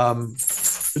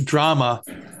drama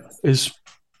is,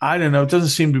 I don't know, it doesn't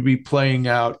seem to be playing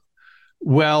out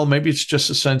well. Maybe it's just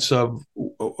a sense of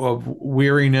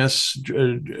weariness,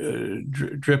 drip,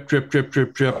 drip, drip,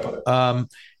 drip, drip.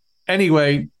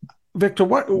 Anyway, Victor,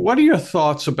 what are your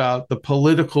thoughts about the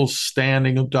political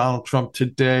standing of Donald Trump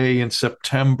today in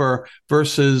September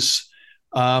versus,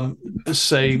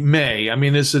 say, May? I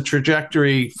mean, is the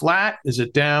trajectory flat? Is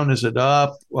it down? Is it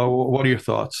up? What are your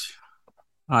thoughts?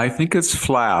 I think it's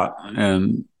flat,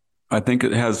 and I think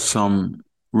it has some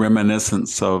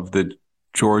reminiscence of the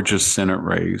Georgia Senate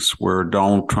race where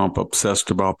Donald Trump,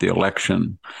 obsessed about the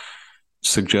election,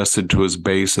 suggested to his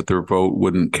base that their vote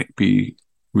wouldn't be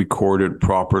recorded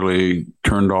properly,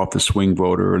 turned off the swing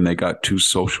voter, and they got too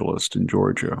socialist in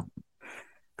Georgia.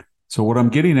 So what I'm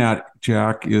getting at,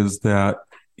 Jack, is that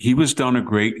he was done a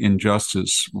great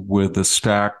injustice with the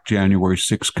stacked January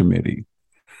 6th committee.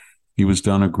 He was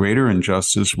done a greater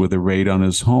injustice with a raid on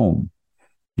his home.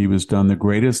 He was done the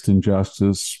greatest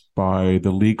injustice by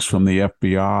the leaks from the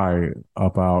FBI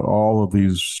about all of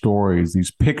these stories,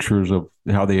 these pictures of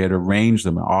how they had arranged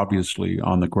them, obviously,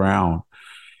 on the ground.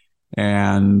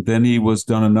 And then he was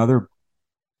done another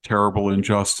terrible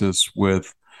injustice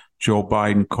with Joe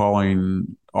Biden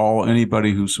calling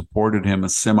anybody who supported him a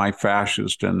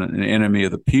semi-fascist and an enemy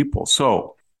of the people.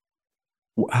 So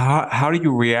how do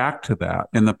you react to that?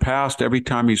 In the past, every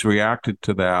time he's reacted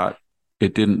to that,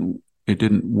 it didn't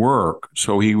work.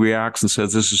 So he reacts and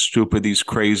says, this is stupid. These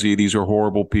crazy. These are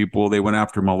horrible people. They went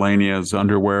after Melania's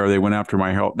underwear. They went after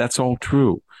my health. That's all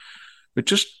true. But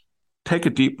just take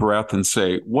a deep breath and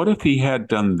say, what if he had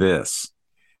done this?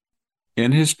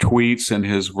 In his tweets and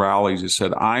his rallies, he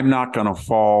said, I'm not going to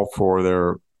fall for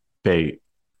their bait.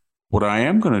 What I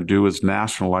am going to do is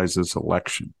nationalize this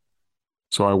election.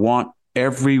 So I want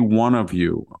every one of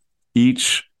you,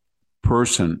 each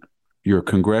person, your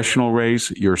congressional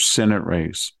race, your Senate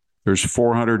race, there's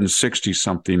 460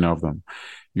 something of them.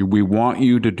 We want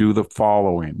you to do the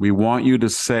following. We want you to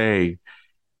say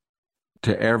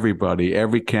to everybody,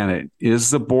 every candidate,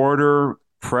 is the border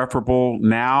preferable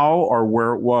now or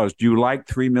where it was? Do you like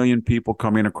 3 million people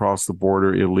coming across the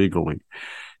border illegally?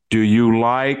 Do you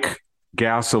like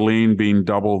gasoline being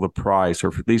double the price, or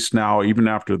at least now, even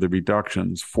after the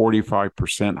reductions,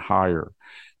 45% higher?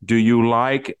 Do you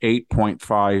like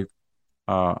 8.5%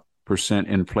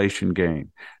 inflation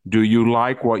gain? Do you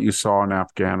like what you saw in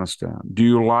Afghanistan? Do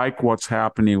you like what's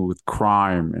happening with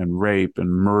crime and rape and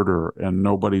murder and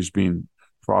nobody's being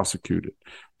prosecuted?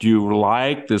 Do you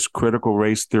like this critical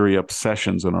race theory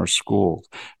obsessions in our schools?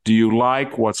 Do you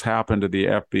like what's happened to the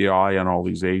FBI and all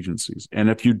these agencies? And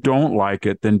if you don't like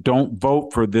it, then don't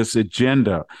vote for this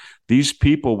agenda. These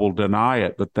people will deny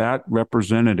it, but that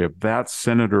representative, that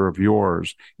senator of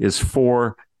yours is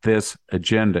for this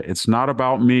agenda. It's not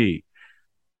about me.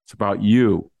 It's about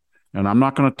you. And I'm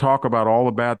not going to talk about all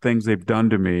the bad things they've done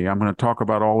to me. I'm going to talk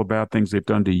about all the bad things they've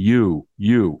done to you.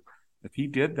 If he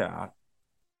did that,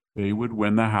 they would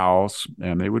win the House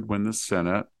and they would win the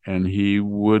Senate, and he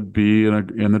would be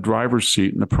in the driver's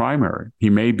seat in the primary. He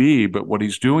may be, but what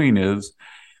he's doing is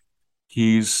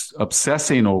he's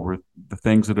obsessing over the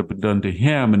things that have been done to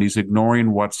him, and he's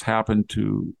ignoring what's happened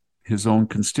to his own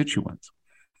constituents.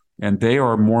 And they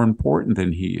are more important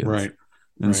than he is. Right.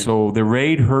 And so the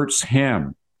raid hurts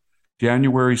him.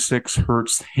 January 6th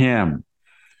hurts him.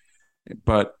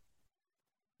 But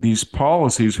these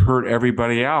policies hurt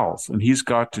everybody else. And he's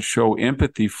got to show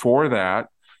empathy for that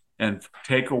and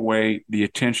take away the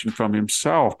attention from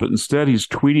himself. But instead, he's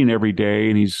tweeting every day,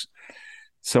 and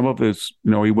some of his,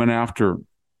 he went after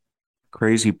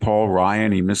crazy Paul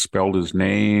Ryan. He misspelled his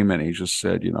name, and he just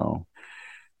said,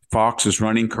 Fox is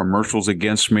running commercials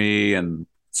against me, and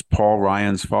it's Paul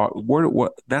Ryan's fault.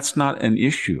 What? That's not an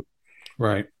issue.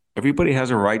 Right. Everybody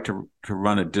has a right to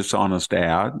run a dishonest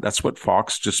ad. That's what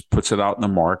Fox just puts it out in the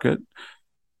market.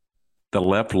 The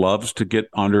left loves to get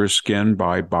under his skin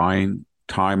by buying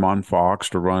time on Fox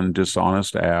to run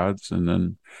dishonest ads. And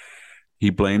then he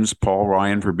blames Paul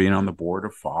Ryan for being on the board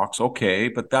of Fox. Okay,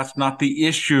 but that's not the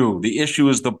issue. The issue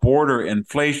is the border,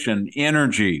 inflation,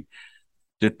 energy,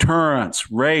 deterrence,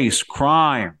 race,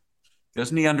 crime.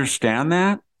 Doesn't he understand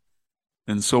that?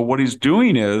 And so what he's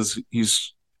doing is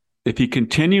if he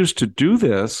continues to do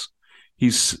this,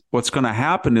 what's going to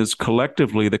happen is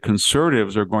collectively the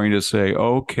conservatives are going to say,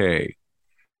 okay,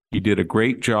 he did a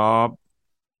great job.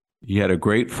 He had a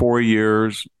great 4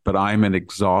 years, but I'm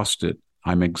exhausted.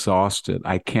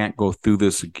 I can't go through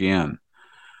this again.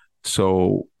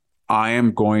 So I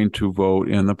am going to vote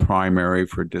in the primary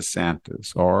for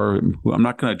DeSantis, or I'm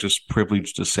not going to just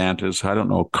privilege DeSantis. I don't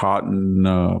know, Cotton,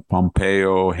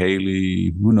 Pompeo,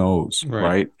 Haley, who knows,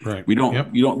 right? Right. We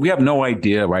have no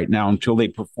idea right now until they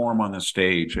perform on the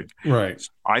stage. Right.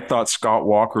 I thought Scott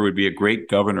Walker would be a great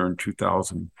governor in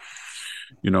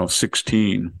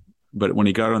 2016, but when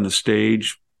he got on the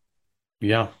stage,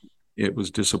 it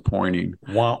was disappointing.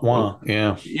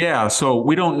 Yeah. So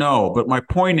we don't know, but my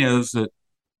point is that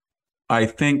I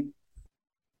think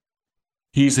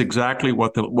he's exactly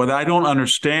what I don't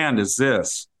understand is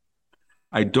this.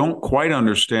 I don't quite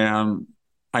understand.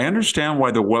 I understand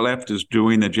why the left is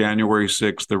doing the January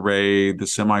 6th, the raid, the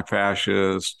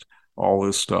semi-fascist, all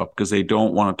this stuff, because they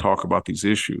don't want to talk about these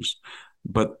issues.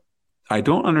 But I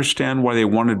don't understand why they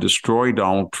want to destroy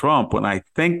Donald Trump when I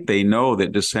think they know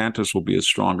that DeSantis will be a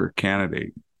stronger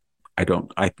candidate. I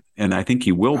think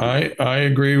he will be. I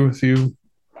agree with you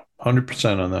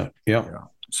 100% on that. Yeah.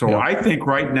 So I think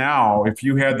right now, if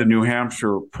you had the New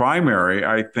Hampshire primary,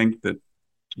 I think that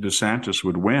DeSantis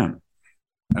would win.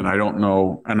 And I don't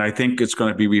know. And I think it's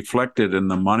going to be reflected in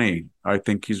the money. I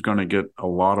think he's going to get a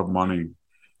lot of money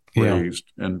raised.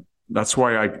 And that's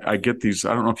why I get these.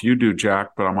 I don't know if you do, Jack,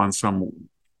 but I'm on some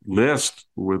list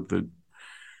with do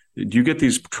you get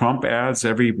these Trump ads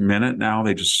every minute now?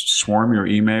 They just swarm your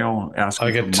email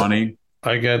asking for money.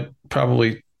 I get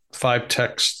probably 5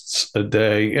 texts a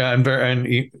day.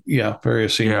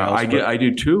 Various emails. Yeah, I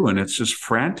do too, and it's just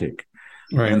frantic.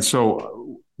 Right. And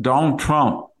so Donald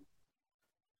Trump,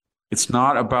 it's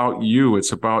not about you.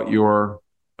 It's about your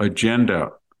agenda.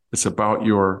 It's about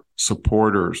your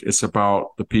supporters. It's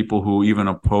about the people who even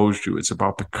opposed you. It's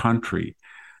about the country.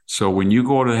 So when you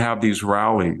go to have these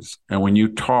rallies and when you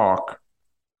talk,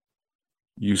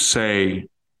 you say,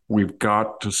 we've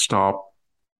got to stop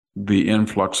the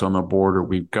influx on the border.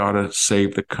 We've got to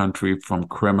save the country from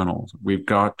criminals. We've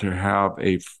got to have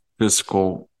a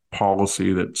fiscal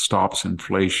policy that stops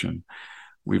inflation.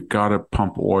 We've got to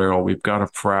pump oil. We've got to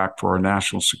frack for our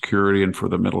national security and for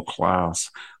the middle class.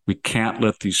 We can't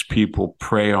let these people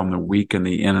prey on the weak and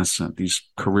the innocent, these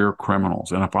career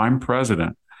criminals. And if I'm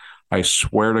president, I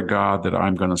swear to God that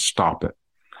I'm going to stop it.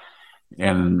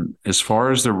 And as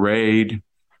far as the raid,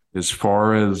 as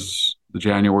far as the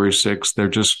January 6th, they're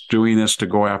just doing this to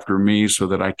go after me so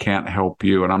that I can't help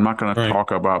you. And I'm not going to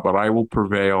talk about, but I will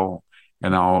prevail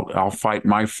and I'll fight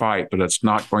my fight, but it's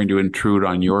not going to intrude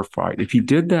on your fight. If he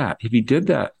did that, he'd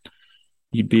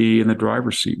be in the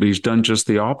driver's seat, but he's done just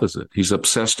the opposite. He's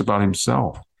obsessed about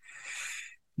himself.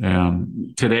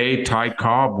 And today, Ty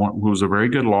Cobb, who was a very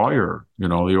good lawyer,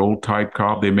 the old Ty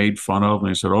Cobb, they made fun of, and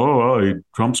they said,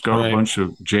 Trump's got a bunch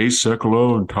of Jay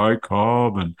Sekulow and Ty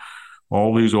Cobb and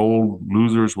all these old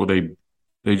losers. Well, they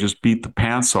just beat the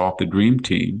pants off the dream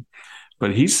team.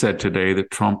 But he said today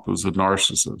that Trump was a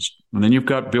narcissist. And then you've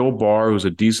got Bill Barr, who's a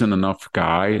decent enough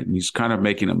guy, and he's kind of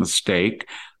making a mistake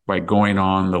by going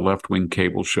on the left-wing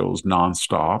cable shows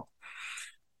nonstop.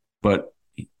 But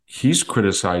he's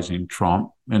criticizing Trump,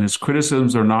 and his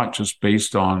criticisms are not just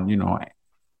based on,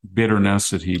 bitterness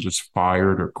that he was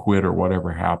fired or quit or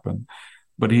whatever happened,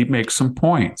 but he makes some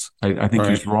points. I think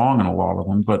he's wrong in a lot of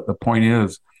them, but the point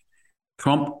is,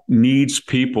 Trump needs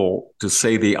people to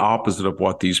say the opposite of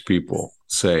what these people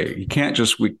say. He can't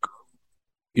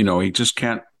he just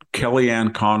can't.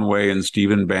 Kellyanne Conway and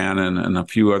Stephen Bannon and a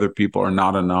few other people are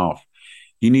not enough.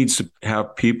 He needs to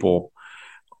have people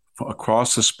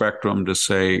across the spectrum to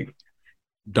say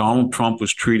Donald Trump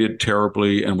was treated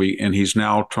terribly, and he's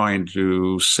now trying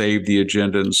to save the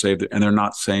agenda and they're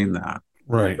not saying that.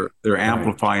 Right. They're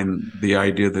amplifying the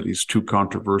idea that he's too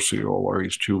controversial or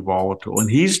he's too volatile, and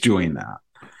he's doing that.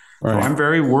 Right. So I'm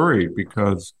very worried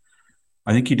because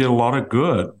I think he did a lot of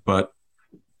good, but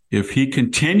if he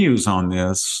continues on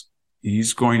this,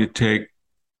 he's going to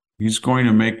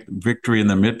make victory in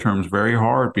the midterms very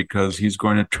hard because he's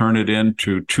going to turn it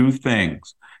into two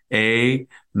things. A,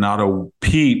 not a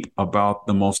peep about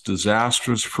the most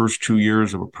disastrous first 2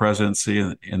 years of a presidency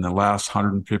in the last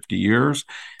 150 years.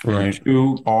 Right. And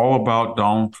two, all about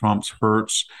Donald Trump's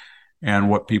hurts and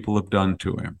what people have done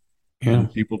to him. Yeah.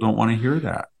 And people don't want to hear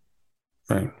that.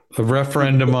 Right. A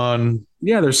referendum on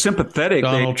they're sympathetic.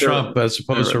 Donald Trump as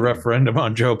opposed to a referendum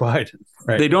on Joe Biden.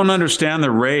 Right. They don't understand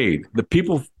the raid. The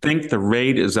people think the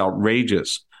raid is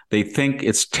outrageous. They think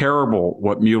it's terrible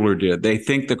what Mueller did. They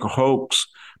think the hoax,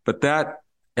 but that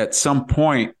at some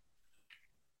point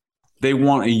they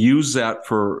want to use that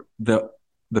for the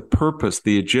purpose,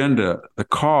 the agenda, the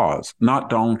cause, not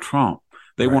Donald Trump.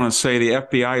 They want to say the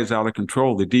FBI is out of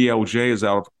control. The DOJ is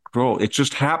out of control. It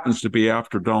just happens to be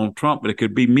after Donald Trump, but it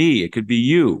could be me. It could be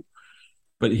you.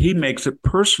 but he makes it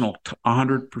personal to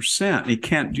 100%. He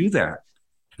can't do that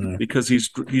because he's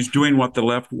doing what the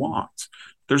left wants.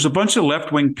 There's a bunch of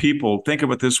left-wing people. Think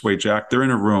of it this way, Jack. They're in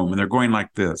a room and they're going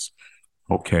like this.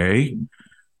 Okay,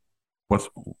 what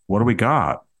do we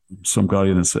got? Some guy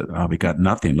in said, we got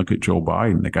nothing. Look at Joe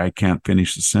Biden. The guy can't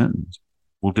finish the sentence.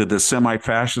 Well, did the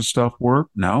semi-fascist stuff work?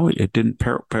 No, it didn't.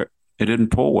 It didn't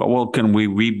pull well. Well, can we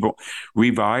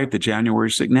revive the January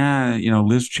 6th? Nah,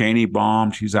 Liz Cheney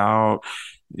bombed. She's out.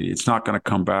 It's not going to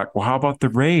come back. Well, how about the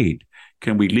raid?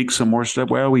 Can we leak some more stuff?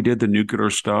 Well, we did the nuclear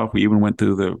stuff. We even went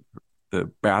through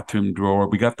the bathroom drawer.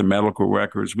 We got the medical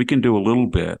records. We can do a little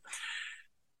bit.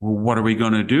 Well, what are we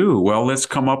going to do? Well, let's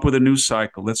come up with a new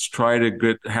cycle. Let's try to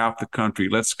get half the country.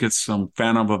 Let's get some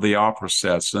Phantom of the Opera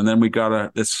sets. And then we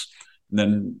got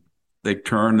then they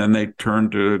turn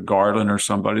to Garland or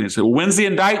somebody and say, well, when's the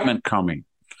indictment coming?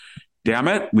 Damn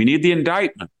it, we need the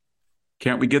indictment.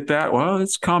 Can't we get that? Well,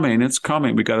 it's coming. It's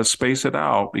coming. We got to space it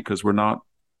out because we're not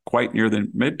quite near the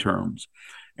midterms.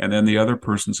 And then the other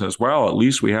person says, well, at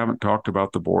least we haven't talked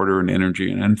about the border and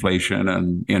energy and inflation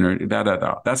and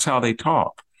That's how they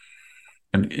talk.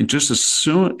 And just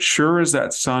sure as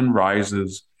that sun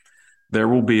rises, there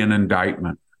will be an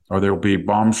indictment, or there will be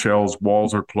bombshells,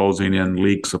 walls are closing in,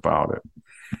 leaks about it.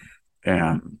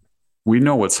 And we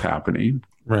know what's happening.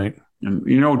 Right.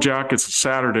 And, Jack, it's a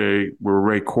Saturday, we're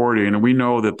recording, and we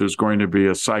know that there's going to be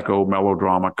a psycho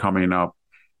melodrama coming up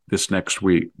this next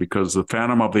week because the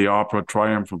Phantom of the Opera,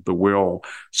 Triumph of the Will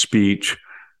speech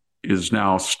is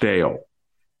now stale.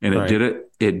 And Right.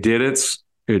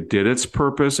 It did its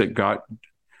purpose. It got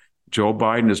Joe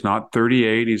Biden is not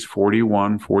 38. He's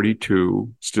 41,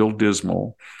 42, still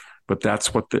dismal. But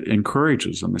that's what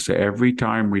encourages them. They say every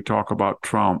time we talk about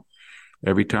Trump,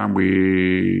 every time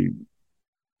we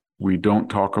don't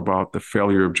talk about the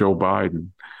failure of Joe Biden,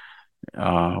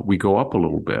 we go up a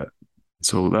little bit.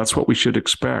 So that's what we should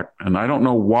expect. And I don't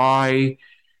know why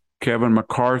Kevin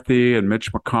McCarthy and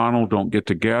Mitch McConnell don't get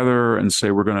together and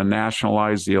say we're going to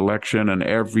nationalize the election and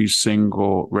every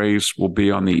single race will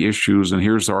be on the issues and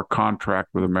here's our contract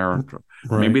with America.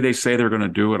 Right. Maybe they say they're going to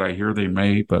do it. I hear they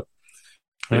may, but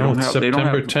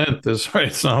September 10th is right.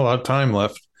 It's not a lot of time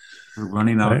left. We're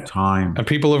running out of time. And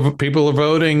people are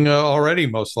voting already,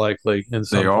 most likely.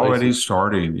 They're already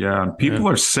starting. Yeah. And people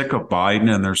are sick of Biden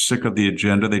and they're sick of the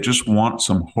agenda. They just want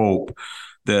some hope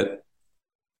that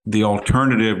the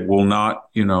alternative will not,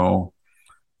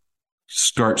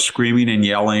 start screaming and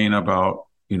yelling about,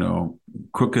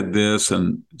 crooked this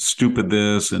and stupid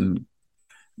this. And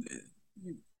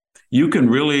you can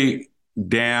really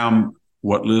damn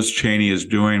what Liz Cheney is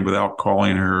doing without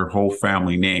calling her whole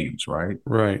family names, right?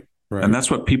 Right. And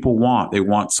that's what people want. They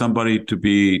want somebody to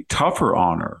be tougher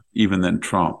on her, even than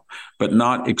Trump, but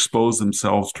not expose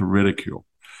themselves to ridicule.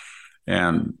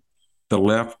 And the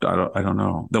left, I don't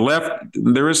know. The left,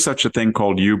 there is such a thing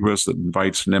called hubris that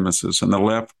invites nemesis, and the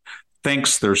left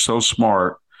thinks they're so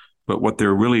smart, but what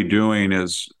they're really doing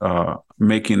is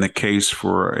making the case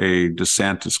for a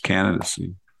DeSantis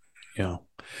candidacy. Yeah.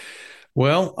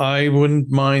 Well, I wouldn't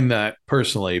mind that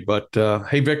personally, but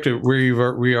hey, Victor,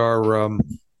 we are.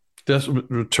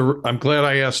 I'm glad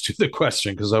I asked you the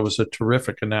question because that was a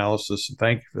terrific analysis. And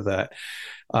thank you for that.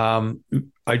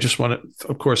 I just want to,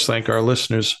 of course, thank our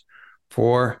listeners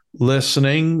for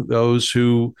listening, those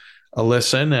who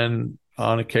listen and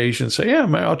on occasion say, yeah,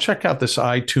 man, I'll check out this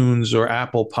iTunes or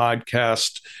Apple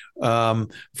podcast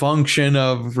function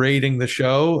of rating the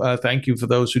show. Thank you for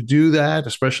those who do that,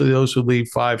 especially those who leave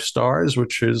 5 stars,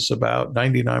 which is about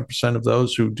 99% of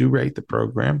those who do rate the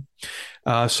program.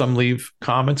 Some leave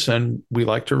comments, and we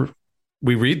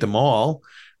read them all.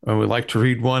 And we like to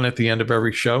read one at the end of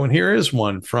every show. And here is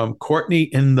one from Courtney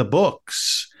in the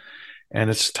Books. And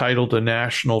it's titled A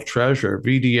National Treasure.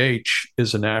 VDH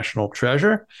is a national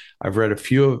treasure. I've read a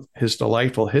few of his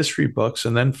delightful history books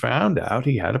and then found out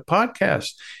he had a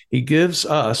podcast. He gives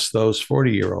us, those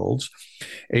 40-year-olds,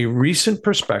 a recent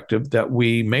perspective that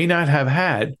we may not have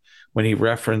had when he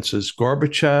references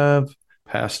Gorbachev,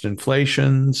 past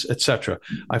inflations, etc.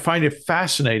 I find it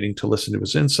fascinating to listen to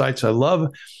his insights. I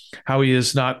love how he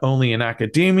is not only in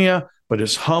academia, but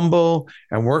is humble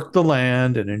and worked the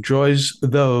land and enjoys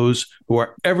those who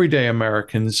are everyday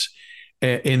Americans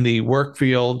in the work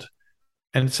field.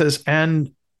 And it says,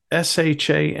 and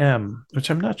SHAM, which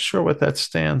I'm not sure what that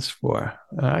stands for.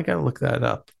 I got to look that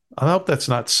up. I hope that's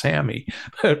not Sammy.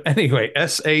 But anyway,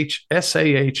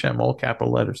 SAHM, all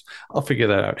capital letters. I'll figure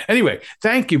that out. Anyway,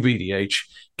 thank you, VDH.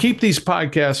 Keep these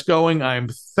podcasts going. I'm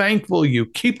thankful you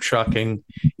keep trucking,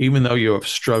 even though you have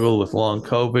struggled with long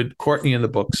COVID. Courtney in the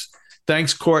Books.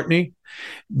 Thanks, Courtney.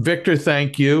 Victor,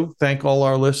 thank you. Thank all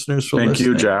our listeners for listening. Thank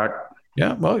you, Jack.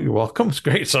 Yeah, well, you're welcome. It's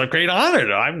great. It's a great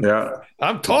honor.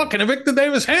 I'm talking to Victor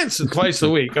Davis Hanson twice a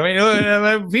week. I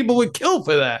mean, people would kill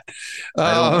for that.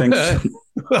 I don't think so.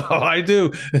 Well, I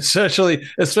do, especially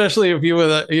if you were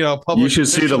the public. You should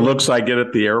see the looks I get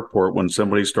at the airport when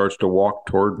somebody starts to walk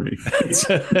toward me.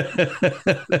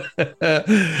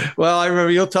 Well, I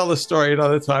remember, you'll tell the story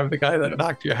another time, the guy that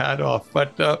knocked your hat off.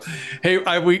 But hey,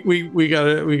 we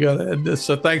gotta end this.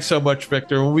 So thanks so much,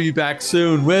 Victor. We'll be back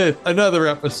soon with another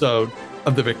episode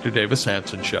of the Victor Davis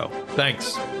Hanson Show.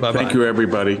 Thanks. Bye-bye. Thank you,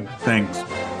 everybody. Thanks.